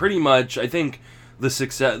mean, it pretty much. I think the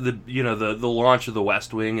success, the launch of The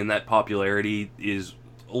West Wing and that popularity is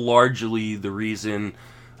largely the reason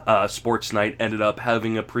Sports Night ended up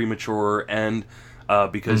having a premature end,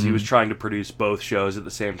 because he was trying to produce both shows at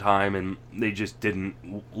the same time, and they just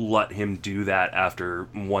didn't let him do that after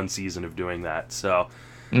one season of doing that. So.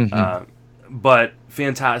 But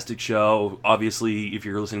fantastic show. Obviously, if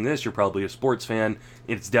you're listening to this, you're probably a sports fan.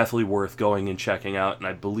 It's definitely worth going and checking out. And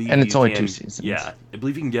I believe, and it's only 2 seasons. Yeah, I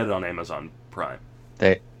believe you can get it on Amazon Prime.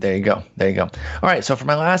 There you go. There you go. All right. So for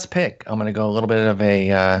my last pick, I'm going to go a little bit of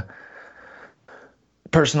a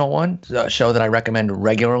personal one, a show that I recommend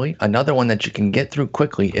regularly. Another one that you can get through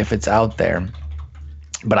quickly if it's out there.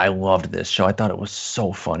 But I loved this show. I thought it was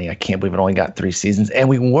so funny. I can't believe it only got 3 seasons, and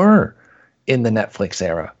we were in the Netflix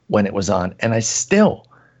era when it was on, and I still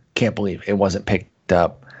can't believe it wasn't picked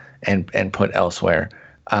up and put elsewhere.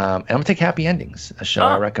 And I'm gonna take Happy Endings, a show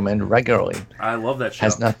I recommend regularly. I love that show.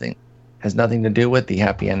 Has nothing to do with the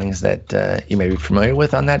happy endings that you may be familiar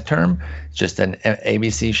with on that term. It's just an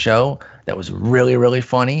ABC show that was really, really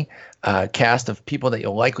funny. Cast of people that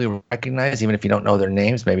you'll likely recognize, even if you don't know their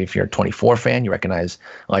names. Maybe if you're a 24 fan, you recognize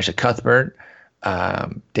Elisha Cuthbert,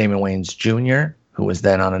 Damon Wayans Jr., who was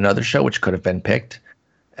then on another show, which could have been picked.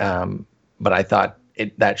 But I thought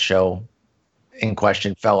that show in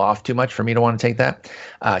question fell off too much for me to want to take that.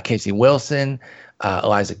 Casey Wilson,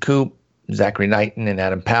 Eliza Coupe, Zachary Knighton, and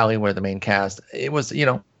Adam Pally were the main cast. It was,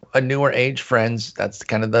 a newer age Friends. That's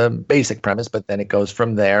kind of the basic premise, but then it goes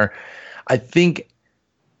from there. I think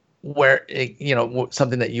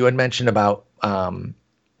something that you had mentioned about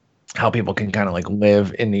how people can kind of like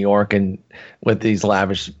live in New York and with these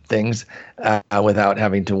lavish things without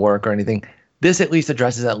having to work or anything. This at least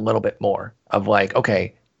addresses that a little bit more of like,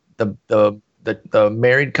 okay, the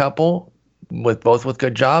married couple with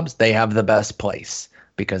good jobs, they have the best place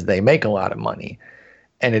because they make a lot of money.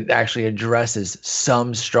 And it actually addresses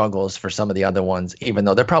some struggles for some of the other ones, even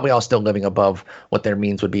though they're probably all still living above what their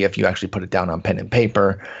means would be if you actually put it down on pen and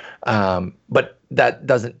paper. But that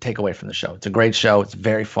doesn't take away from the show. It's a great show. It's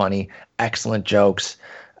very funny, excellent jokes,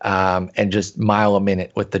 and just mile a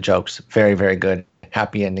minute with the jokes. Very, very good.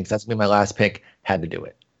 Happy endings. That's going to be my last pick. Had to do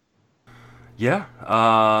it. Yeah,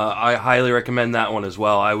 I highly recommend that one as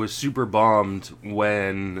well. I was super bummed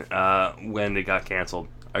when it got canceled.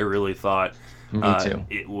 I really thought Me too.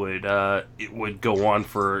 it would go on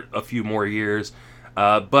for a few more years,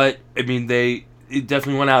 but I mean it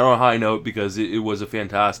definitely went out on a high note because it was a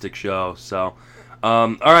fantastic show. So,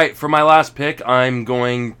 all right, for my last pick, I'm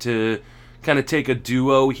going to kind of take a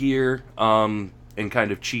duo here and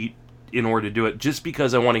kind of cheat in order to do it, just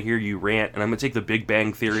because I want to hear you rant, and I'm going to take The Big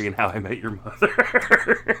Bang Theory and How I Met Your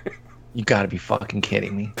Mother. You got to be fucking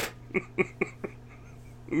kidding me.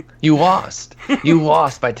 You lost. You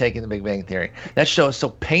lost by taking The Big Bang Theory. That show is so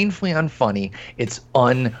painfully unfunny. It's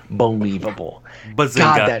unbelievable. Bazinga.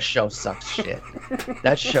 God, that show sucks shit.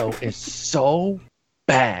 That show is so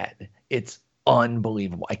bad. It's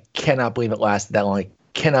unbelievable. I cannot believe it lasted that long. I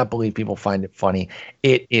cannot believe people find it funny.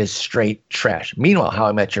 It is straight trash. Meanwhile, How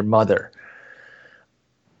I Met Your Mother,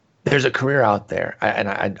 there's a career out there.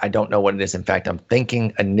 I don't know what it is. In fact, I'm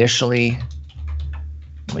thinking initially,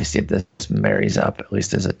 let me see if this marries up, at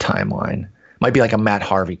least as a timeline. Might be like a Matt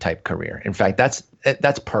Harvey type career. In fact, that's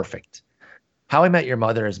perfect. How I Met Your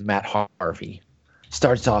Mother is Matt Harvey.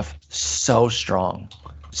 Starts off so strong,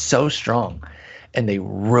 and they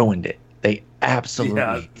ruined it. They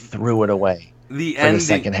absolutely threw it away. The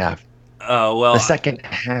second half. Well, the second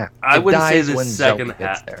half. I wouldn't say the second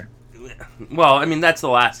half. There. Well, I mean that's the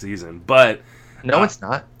last season, but no, it's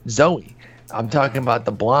not. Zoe. I'm talking about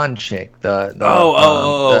the blonde chick. I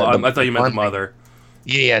thought you meant the mother.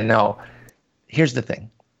 Yeah, no. Here's the thing.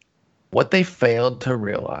 What they failed to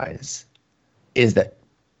realize is that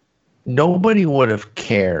nobody would have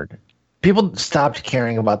cared. People stopped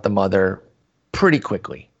caring about the mother pretty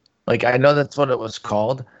quickly. Like, I know that's what it was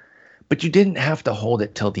called, but you didn't have to hold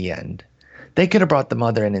it till the end. They could have brought the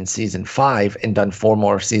mother in season 5 and done 4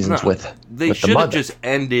 more seasons with the mother. They should have just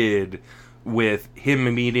ended with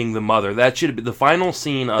him meeting the mother. That should have been the final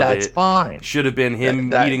scene of That's fine. Should have been him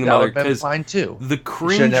meeting the mother. That would have been fine too. The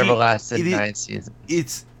cringy. Should have never lasted 9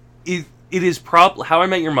 seasons. It is probably How I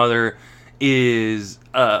Met Your Mother is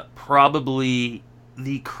probably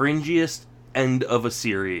the cringiest end of a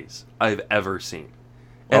series I've ever seen.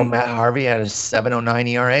 Well, And Matt Harvey had a 7.09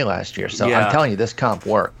 ERA last year, so Yeah. I'm telling you, this comp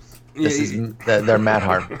works. This is they're Matt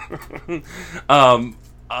Harvey.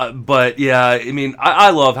 But yeah, I mean,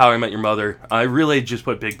 I love How I Met Your Mother. I really just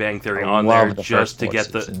put Big Bang Theory I on love there the just first to four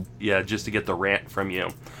get the seasons. just to get the rant from you.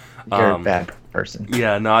 You're a bad person.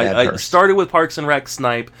 Yeah, no, Bad I person. started with Parks and Rec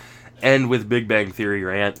Snipe, and with Big Bang Theory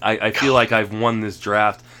rant. I feel like I've won this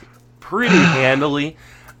draft pretty handily.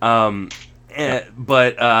 But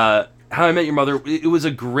How I Met Your Mother, it was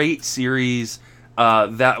a great series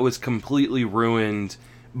that was completely ruined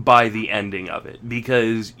by the ending of it,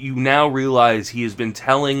 because you now realize he has been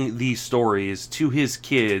telling these stories to his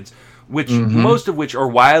kids, which most of which are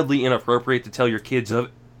wildly inappropriate to tell your kids of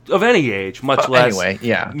any age, much less Anyway,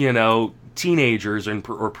 yeah. Teenagers or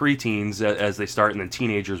preteens as they start, and then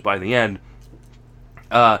teenagers by the end.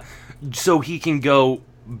 So he can go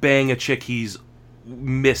bang a chick he's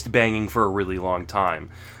missed banging for a really long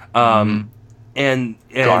time. And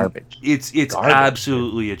Garbage. It's Garbage,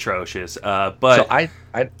 absolutely atrocious. But So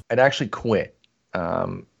I'd actually quit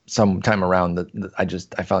sometime around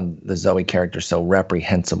I found the Zoe character so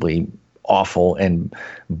reprehensibly awful and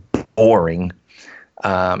boring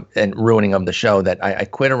and ruining of the show that I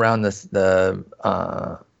quit around the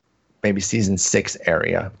maybe season 6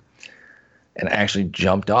 area. And I actually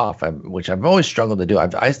jumped off, which I've always struggled to do.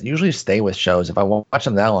 I usually stay with shows. If I watch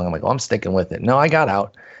them that long, I'm like, well, I'm sticking with it. No, I got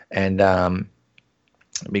out, and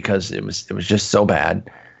because it was just so bad.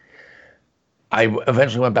 I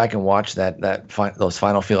eventually went back and watched those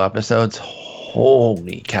final few episodes.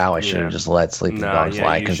 Holy cow! I should have just let Sleeping Dogs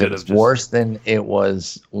lie, because it was worse than it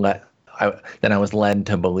was than I was led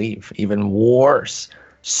to believe. Even worse.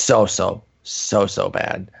 So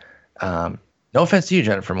bad. No offense to you,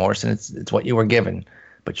 Jennifer Morrison. It's what you were given,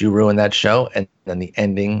 but you ruined that show, and then the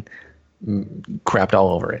ending crapped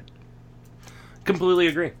all over it. completely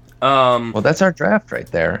agree. Well, that's our draft right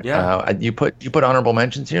there. Yeah. You put honorable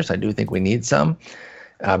mentions here, so I do think we need some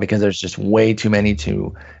because there's just way too many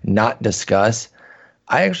to not discuss.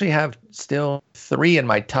 I actually have still 3 in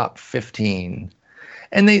my top 15,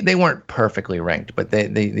 and they weren't perfectly ranked, but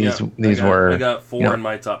these were. I got 4 in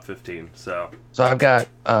my top 15. So I've got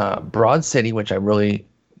Broad City, which I really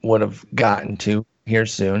would have gotten to here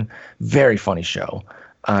soon. Very funny show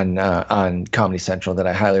on Comedy Central that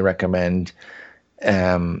I highly recommend.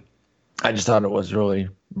 I just thought it was really,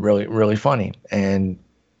 really, really funny, and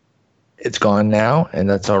it's gone now, and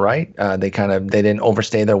that's all right. They didn't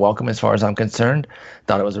overstay their welcome as far as I'm concerned.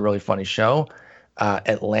 Thought it was a really funny show.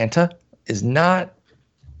 Atlanta is not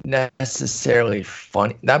necessarily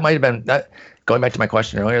funny. That might have been that. Going back to my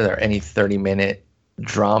question earlier, are there any 30-minute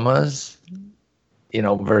dramas,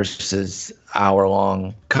 versus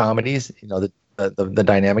hour-long comedies? The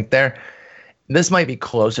dynamic there. This might be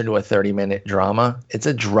closer to a 30-minute drama. It's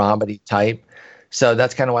a dramedy type. So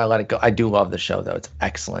that's kind of why I let it go. I do love the show, though. It's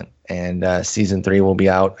excellent. And season 3 will be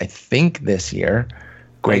out, I think, this year.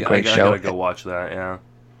 Great show. I gotta go watch that, yeah.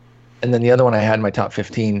 And then the other one I had in my top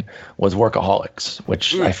 15 was Workaholics,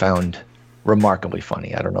 which I found remarkably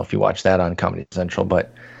funny. I don't know if you watched that on Comedy Central,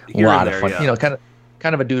 but a lot of fun. Yeah.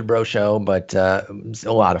 Kind of a dude bro show, but a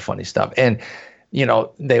lot of funny stuff. And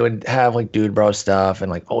they would have like dude bro stuff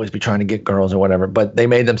and like always be trying to get girls or whatever, but they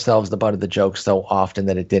made themselves the butt of the joke so often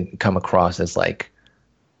that it didn't come across as like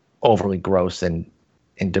overly gross and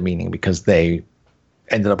demeaning, because they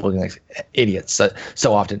ended up looking like idiots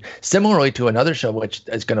so often. Similarly to another show, which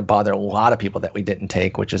is going to bother a lot of people that we didn't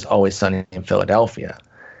take, which is Always Sunny in Philadelphia.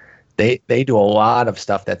 They do a lot of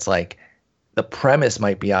stuff that's like the premise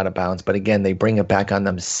might be out of bounds, but again, they bring it back on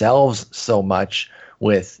themselves so much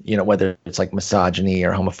with, whether it's like misogyny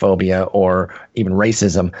or homophobia or even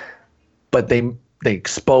racism, but they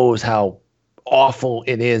expose how awful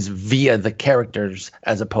it is via the characters,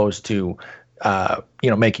 as opposed to,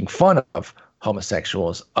 making fun of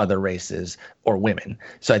homosexuals, other races, or women.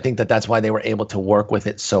 So I think that's why they were able to work with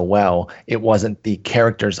it so well. It wasn't the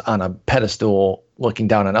characters on a pedestal looking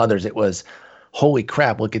down on others. It was, holy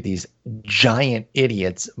crap, look at these giant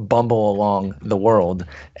idiots bumble along the world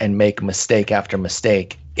and make mistake after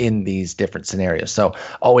mistake in these different scenarios. So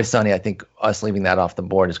Always Sunny, I think us leaving that off the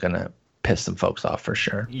board is going to piss some folks off for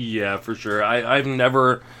sure. Yeah, for sure.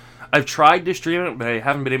 I've tried to stream it, but I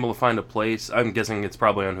haven't been able to find a place. I'm guessing it's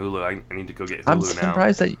probably on Hulu. I need to go get Hulu now. I'm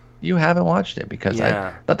surprised that you haven't watched it, because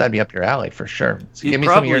I thought that'd be up your alley for sure. So give me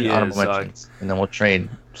some of your honorable mentions, and then we'll trade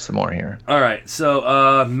some more here. All right.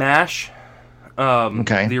 So MASH.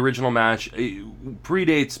 Okay. The original MASH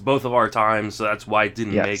predates both of our times, so that's why it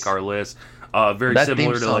didn't make our list. Very that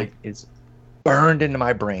similar theme to song is burned into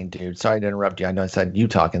my brain, dude. Sorry to interrupt you. I know I said you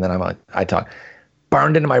talk, and then I talk.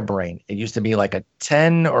 burned into my brain. It used to be like a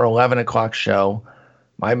 10 or 11 o'clock show.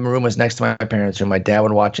 My room was next to my parents' room. My dad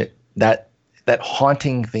would watch it. That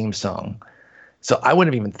haunting theme song. So I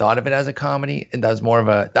wouldn't have even thought of it as a comedy. And that was more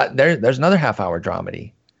of there's another half-hour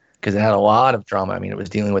dramedy because it had a lot of drama. I mean, it was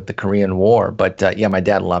dealing with the Korean War. But yeah, my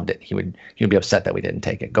dad loved it. He would be upset that we didn't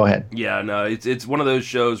take it. Go ahead. Yeah, no, it's one of those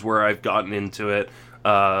shows where I've gotten into it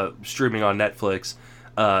streaming on Netflix.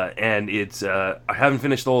 And it's I haven't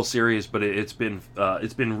finished the whole series, but it's been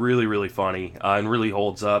really, really funny and really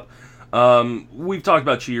holds up. We've talked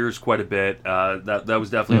about Cheers quite a bit. That was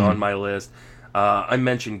definitely on my list. I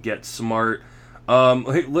mentioned Get Smart.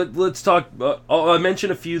 Hey, let's talk. I'll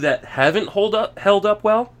mention a few that haven't held up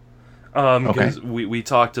well. Because we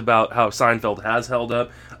talked about how Seinfeld has held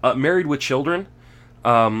up. Married with Children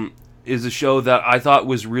is a show that I thought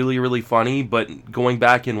was really, really funny, but going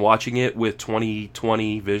back and watching it with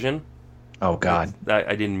 2020 vision. Oh God,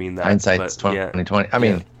 I didn't mean that. Hindsight's 2020. I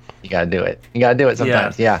mean, you gotta do it. You gotta do it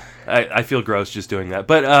sometimes. Yeah. I feel gross just doing that.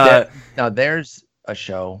 But now there's a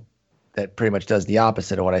show that pretty much does the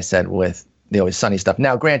opposite of what I said with the Always Sunny stuff.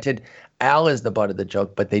 Now, granted, Al is the butt of the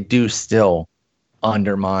joke, but they do still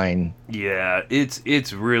undermine. Yeah,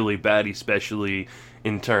 it's really bad, especially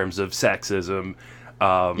in terms of sexism.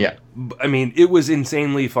 Yeah. I mean, it was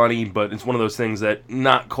insanely funny, but it's one of those things that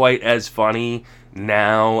not quite as funny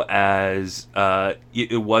now as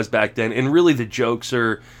it was back then. And really, the jokes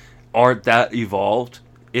aren't that evolved.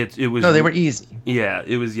 It was no, they were easy. Yeah,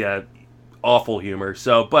 it was awful humor.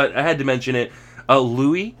 So, but I had to mention it.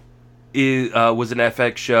 Louie was an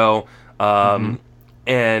FX show,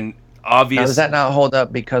 and obviously, now, does that not hold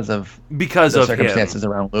up because of the circumstances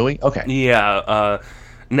around Louie? Okay. Yeah.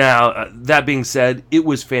 Now, that being said, it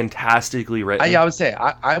was fantastically written. I would say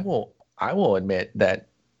I will admit that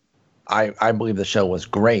I believe the show was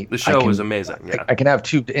great. The show was amazing. Yeah. I can have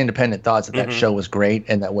two independent thoughts that show was great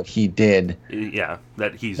and that what he did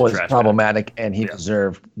was problematic and he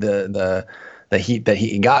deserved the heat that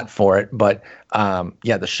he got for it. But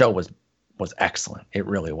the show was excellent. It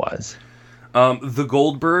really was. The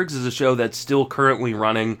Goldbergs is a show that's still currently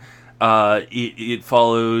running. It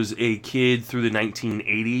follows a kid through the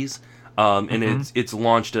 1980s, and it's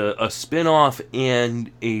launched a spin-off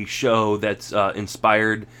and a show that's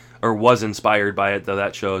inspired or was inspired by it, though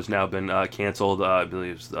that show has now been canceled. I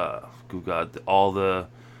believe it's all the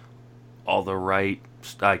right.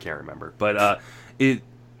 I can't remember, but it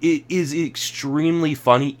is extremely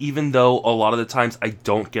funny, even though a lot of the times I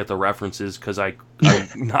don't get the references because I'm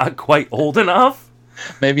not quite old enough.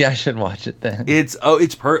 Maybe I should watch it then.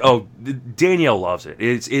 Danielle loves it.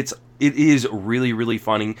 It is really, really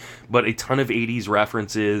funny, but a ton of 80s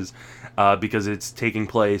references because it's taking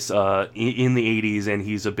place in the 80s, and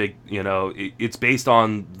he's a big, it's based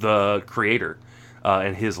on the creator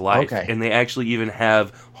and his life. Okay. And they actually even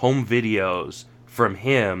have home videos from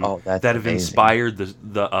him that have amazing. inspired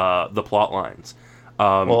the plot lines.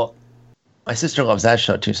 Well, my sister loves that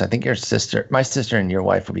show too, so I think my sister and your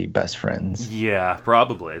wife will be best friends. Yeah,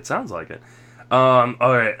 probably. It sounds like it. All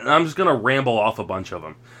right, I'm just gonna ramble off a bunch of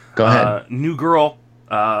them. Go ahead. New Girl,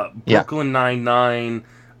 Brooklyn Nine-Nine,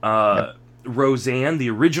 Roseanne, the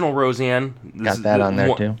original Roseanne. Got that on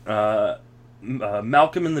there too.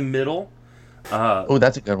 Malcolm in the Middle.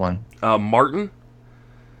 That's a good one. Martin.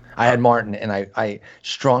 I had Martin, and I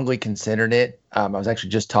strongly considered it. I was actually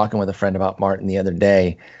just talking with a friend about Martin the other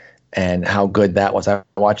day, and how good that was. I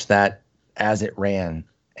watched that as it ran,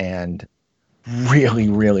 and really,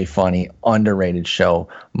 really funny, underrated show.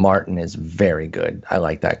 Martin is very good. I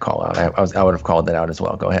like that call out. I would have called that out as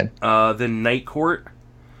well. Go ahead. The Night Court.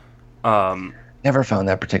 Never found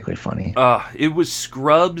that particularly funny. It was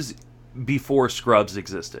Scrubs before Scrubs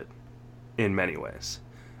existed, in many ways.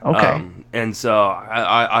 Okay. And so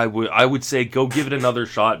I would say go give it another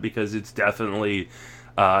shot because it's definitely,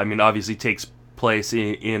 obviously takes place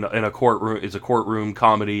in a courtroom. It's a courtroom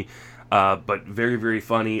comedy, but very, very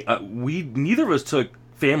funny. Neither of us took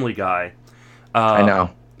Family Guy. I know.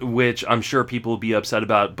 Which I'm sure people will be upset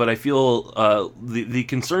about, but I feel the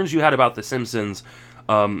concerns you had about The Simpsons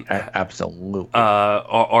absolutely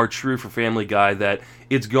are true for Family Guy, that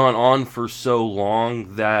it's gone on for so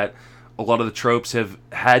long that a lot of the tropes have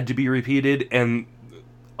had to be repeated, and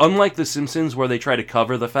unlike The Simpsons where they try to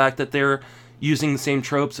cover the fact that they're using the same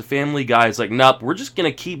tropes, a Family Guy is like, nope, we're just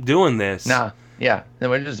gonna keep doing this. We're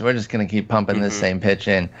just gonna keep pumping this same pitch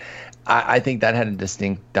in. I think that had a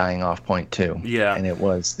distinct dying off point too. Yeah, and it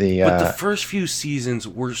was but the first few seasons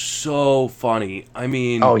were so funny. I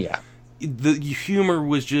mean, oh yeah, the humor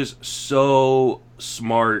was just so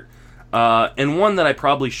smart, and one that I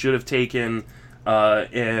probably should have taken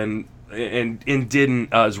and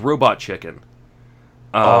didn't is Robot Chicken.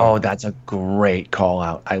 Oh, that's a great call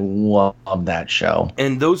out. I love that show.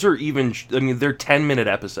 And those are even, I mean, they're 10-minute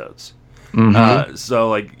episodes. So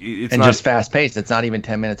like it's and not just fast paced. It's not even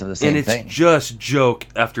 10 minutes of the same and it's thing. just joke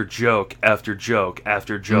after joke after joke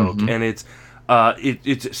after joke, and it's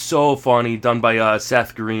so funny, done by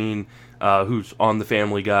Seth Green, who's on the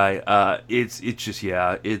Family Guy. It's just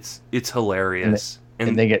it's hilarious,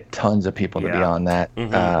 and they get tons of people to be on that,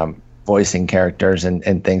 voicing characters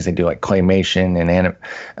and things. They do like claymation and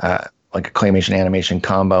like a claymation animation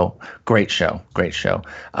combo. Great show.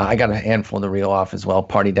 I got a handful to reel off as well.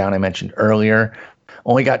 Party Down, I mentioned earlier.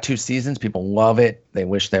 Only got 2 seasons. People love it. They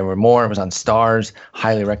wish there were more. It was on Stars.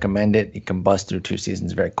 Highly recommend it. You can bust through 2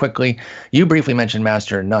 seasons very quickly. You briefly mentioned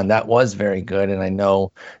Master of None. That was very good, and I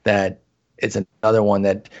know that it's another one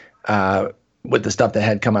that, with the stuff that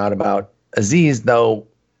had come out about Aziz, though,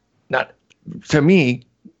 not to me,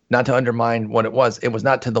 not to undermine what it was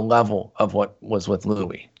not to the level of what was with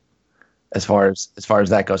Louis. As far as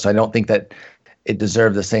that goes. So I don't think that it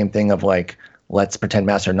deserved the same thing of like, let's pretend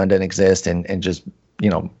Master of None didn't exist and just,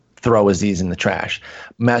 throw Aziz in the trash.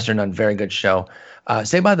 Master of None, very good show.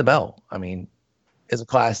 Saved by the Bell, I mean, is a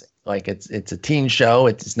classic. Like it's a teen show.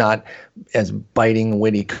 It's not as biting,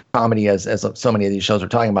 witty comedy as so many of these shows we're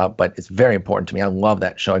talking about, but it's very important to me. I love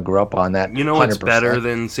that show. I grew up on that. You know what's 100%. Better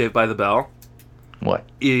than Saved by the Bell? What?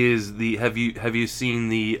 Is have you seen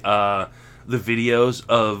the videos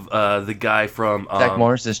of the guy from Zach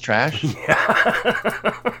Morris's Trash?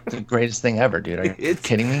 Yeah. It's the greatest thing ever, dude. Are you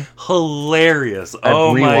kidding me? Hilarious.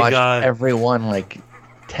 I've my god. Every one like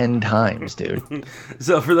 10 times, dude.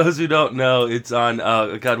 So for those who don't know, it's on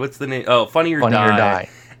God, what's the name? Oh, Funny or Die.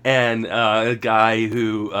 And a guy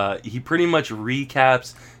who he pretty much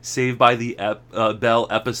recaps Saved by the Bell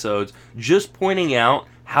episodes, just pointing out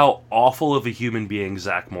how awful of a human being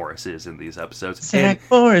Zach Morris is in these episodes. Zach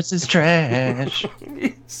Morris is trash.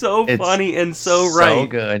 It's so funny and so right. So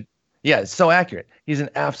good. Yeah, it's so accurate. He's an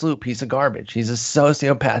absolute piece of garbage. He's a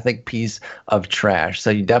sociopathic piece of trash. So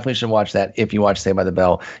you definitely should watch that. If you watch Saved by the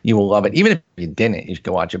Bell, you will love it. Even if you didn't, you should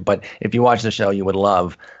go watch it. But if you watch the show, you would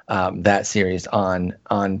love that series on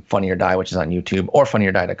Funny or Die, which is on YouTube, or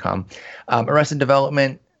funnyordie.com. Arrested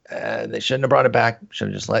Development, they shouldn't have brought it back. Should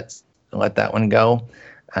have just let that one go.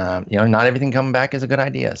 Not everything coming back is a good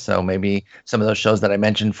idea. So maybe some of those shows that I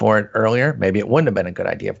mentioned for it earlier, maybe it wouldn't have been a good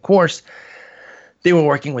idea. Of course, they were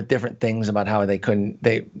working with different things about how they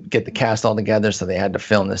get the cast all together, so they had to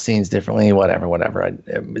film the scenes differently, whatever.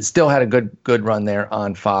 It still had a good run there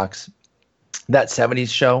on Fox. That 70s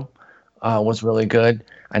show was really good.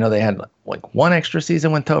 I know they had like one extra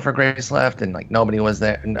season when Topher Grace left, and like nobody was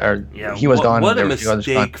there, he was gone. What a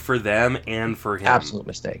mistake for them and for him. Absolute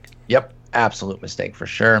mistake. Yep. Absolute mistake for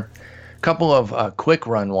sure. Couple of quick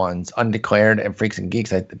run ones, Undeclared and Freaks and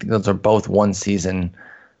Geeks. I think those are both one season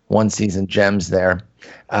gems there.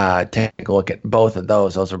 Take a look at both of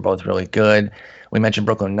those. Those are both really good. We mentioned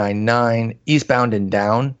Brooklyn Nine-Nine, Eastbound and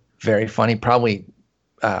Down. Very funny. Probably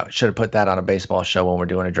should have put that on a baseball show when we're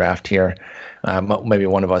doing a draft here. Maybe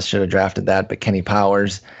one of us should have drafted that. But Kenny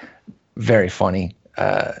Powers, very funny.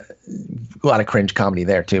 A lot of cringe comedy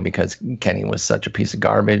there too, because Kenny was such a piece of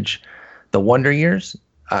garbage. The Wonder Years.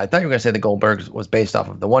 I thought you were going to say the Goldbergs was based off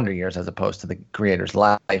of the Wonder Years as opposed to the creator's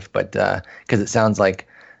life, but because it sounds like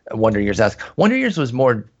Wonder Years-esque. Wonder Years was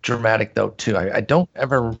more dramatic though too. I don't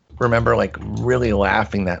ever remember like really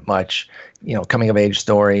laughing that much. Coming of age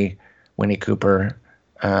story. Winnie Cooper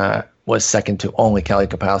was second to only Kelly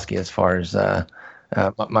Kapowski as far as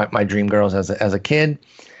my dream girls as a kid.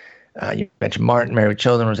 You mentioned Martin, Married with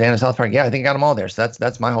Children, Roseanne, South Park. Yeah, I think I got them all there. So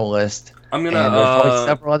that's my whole list. I'm gonna. And there's probably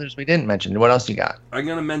several others we didn't mention. What else you got? I'm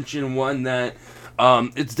gonna mention one that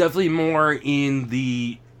it's definitely more in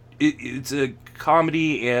the. It's a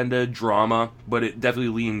comedy and a drama, but it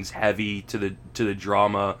definitely leans heavy to the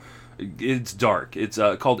drama. It's dark. It's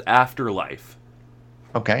called Afterlife.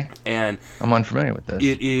 Okay. And I'm unfamiliar with this.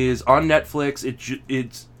 It is on Netflix.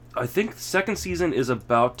 It's I think the second season is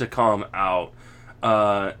about to come out.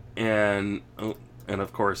 And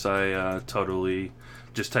of course I totally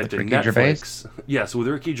just typed in Netflix. Gervais? Yes, with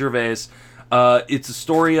Ricky Gervais. It's a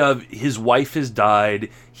story of his wife has died.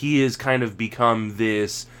 He has kind of become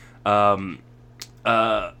this hermit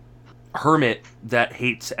that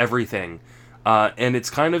hates everything. And it's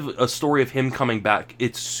kind of a story of him coming back.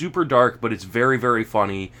 It's super dark, but it's very, very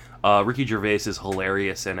funny. Ricky Gervais is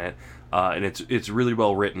hilarious in it. And it's really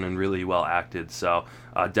well written and really well acted. So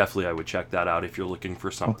definitely I would check that out if you're looking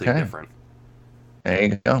for something different. There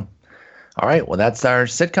you go. All right. Well, that's our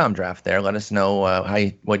sitcom draft there. Let us know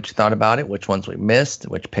what you thought about it, which ones we missed,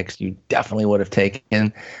 which picks you definitely would have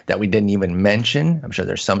taken that we didn't even mention. I'm sure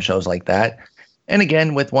there's some shows like that. And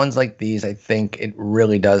again, with ones like these, I think it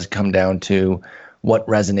really does come down to what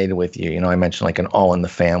resonated with you. I mentioned like an All in the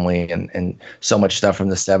Family and so much stuff from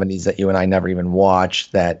the 70s that you and I never even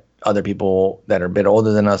watched that other people that are a bit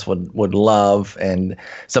older than us would love, and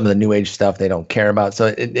some of the new age stuff they don't care about.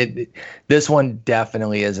 So this one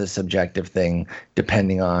definitely is a subjective thing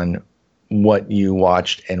depending on what you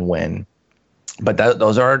watched and when. But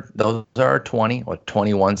those are 20 or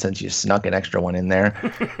 21 since you snuck an extra one in there.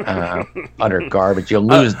 Utter garbage. You'll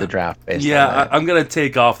lose the draft based on that. I'm going to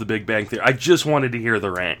take off the Big Bang Theory. I just wanted to hear the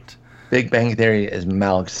rant. Big Bang Theory is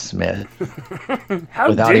Malik Smith How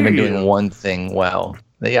without dare even you? doing one thing well.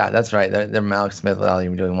 Yeah, that's right. They're Malik Smith without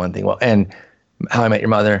even doing one thing well. And How I Met Your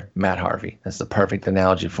Mother, Matt Harvey. That's the perfect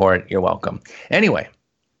analogy for it. You're welcome. Anyway,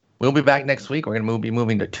 we'll be back next week. We're going to be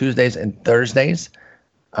moving to Tuesdays and Thursdays.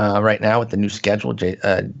 Right now with the new schedule,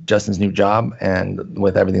 Justin's new job, and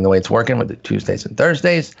with everything the way it's working with the Tuesdays and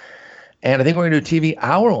Thursdays. And I think we're going to do TV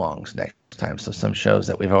hour-longs next time. So some shows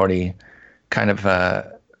that we've already kind of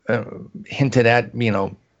hinted at,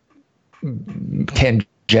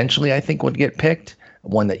 tangentially, I think would get picked.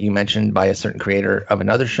 One that you mentioned by a certain creator of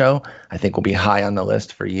another show, I think will be high on the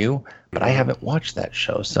list for you. But I haven't watched that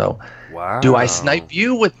show. So do I snipe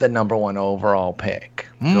you with the number one overall pick?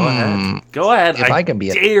 Go ahead. If I can be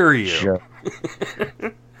dare you. Sure.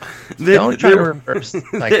 Don't try to reverse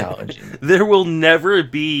psychology. There will never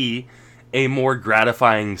be a more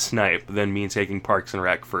gratifying snipe than me taking Parks and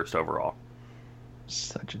Rec first overall.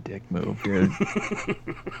 Such a dick move, dude.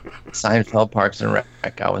 Seinfeld, Parks and Rec.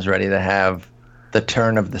 I was ready to have the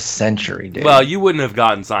turn of the century, dude. Well, you wouldn't have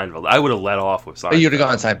gotten Seinfeld. I would have let off with Seinfeld. Oh, you'd have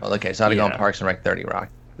gone Seinfeld. Okay, so I'd have gone Parks and Rec 30 Rock.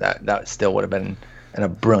 That still would have been a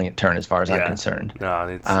brilliant turn as far as I'm concerned.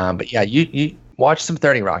 No, but yeah, you watch some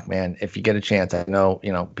 30 Rock, man, if you get a chance. I know,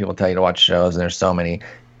 people tell you to watch shows, and there's so many.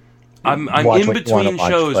 I'm in between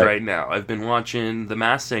shows right now. I've been watching The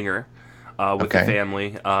Masked Singer with the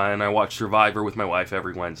family, and I watch Survivor with my wife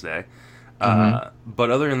every Wednesday. But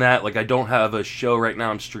other than that, I don't have a show right now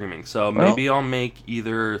I'm streaming. So maybe I'll make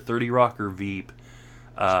either 30 Rock or Veep.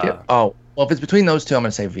 Well, if it's between those two, I'm going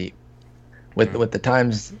to say Veep. With the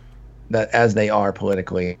times that as they are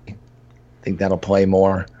politically, I think that'll play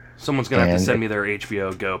more. Someone's going to have to send me their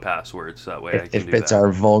HBO Go password so that way I can do that. It fits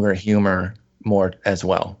our vulgar humor more as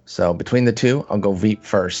well. So between the two, I'll go Veep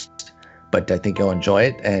first. But I think you'll enjoy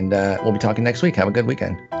it, and we'll be talking next week. Have a good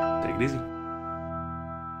weekend. Take it easy.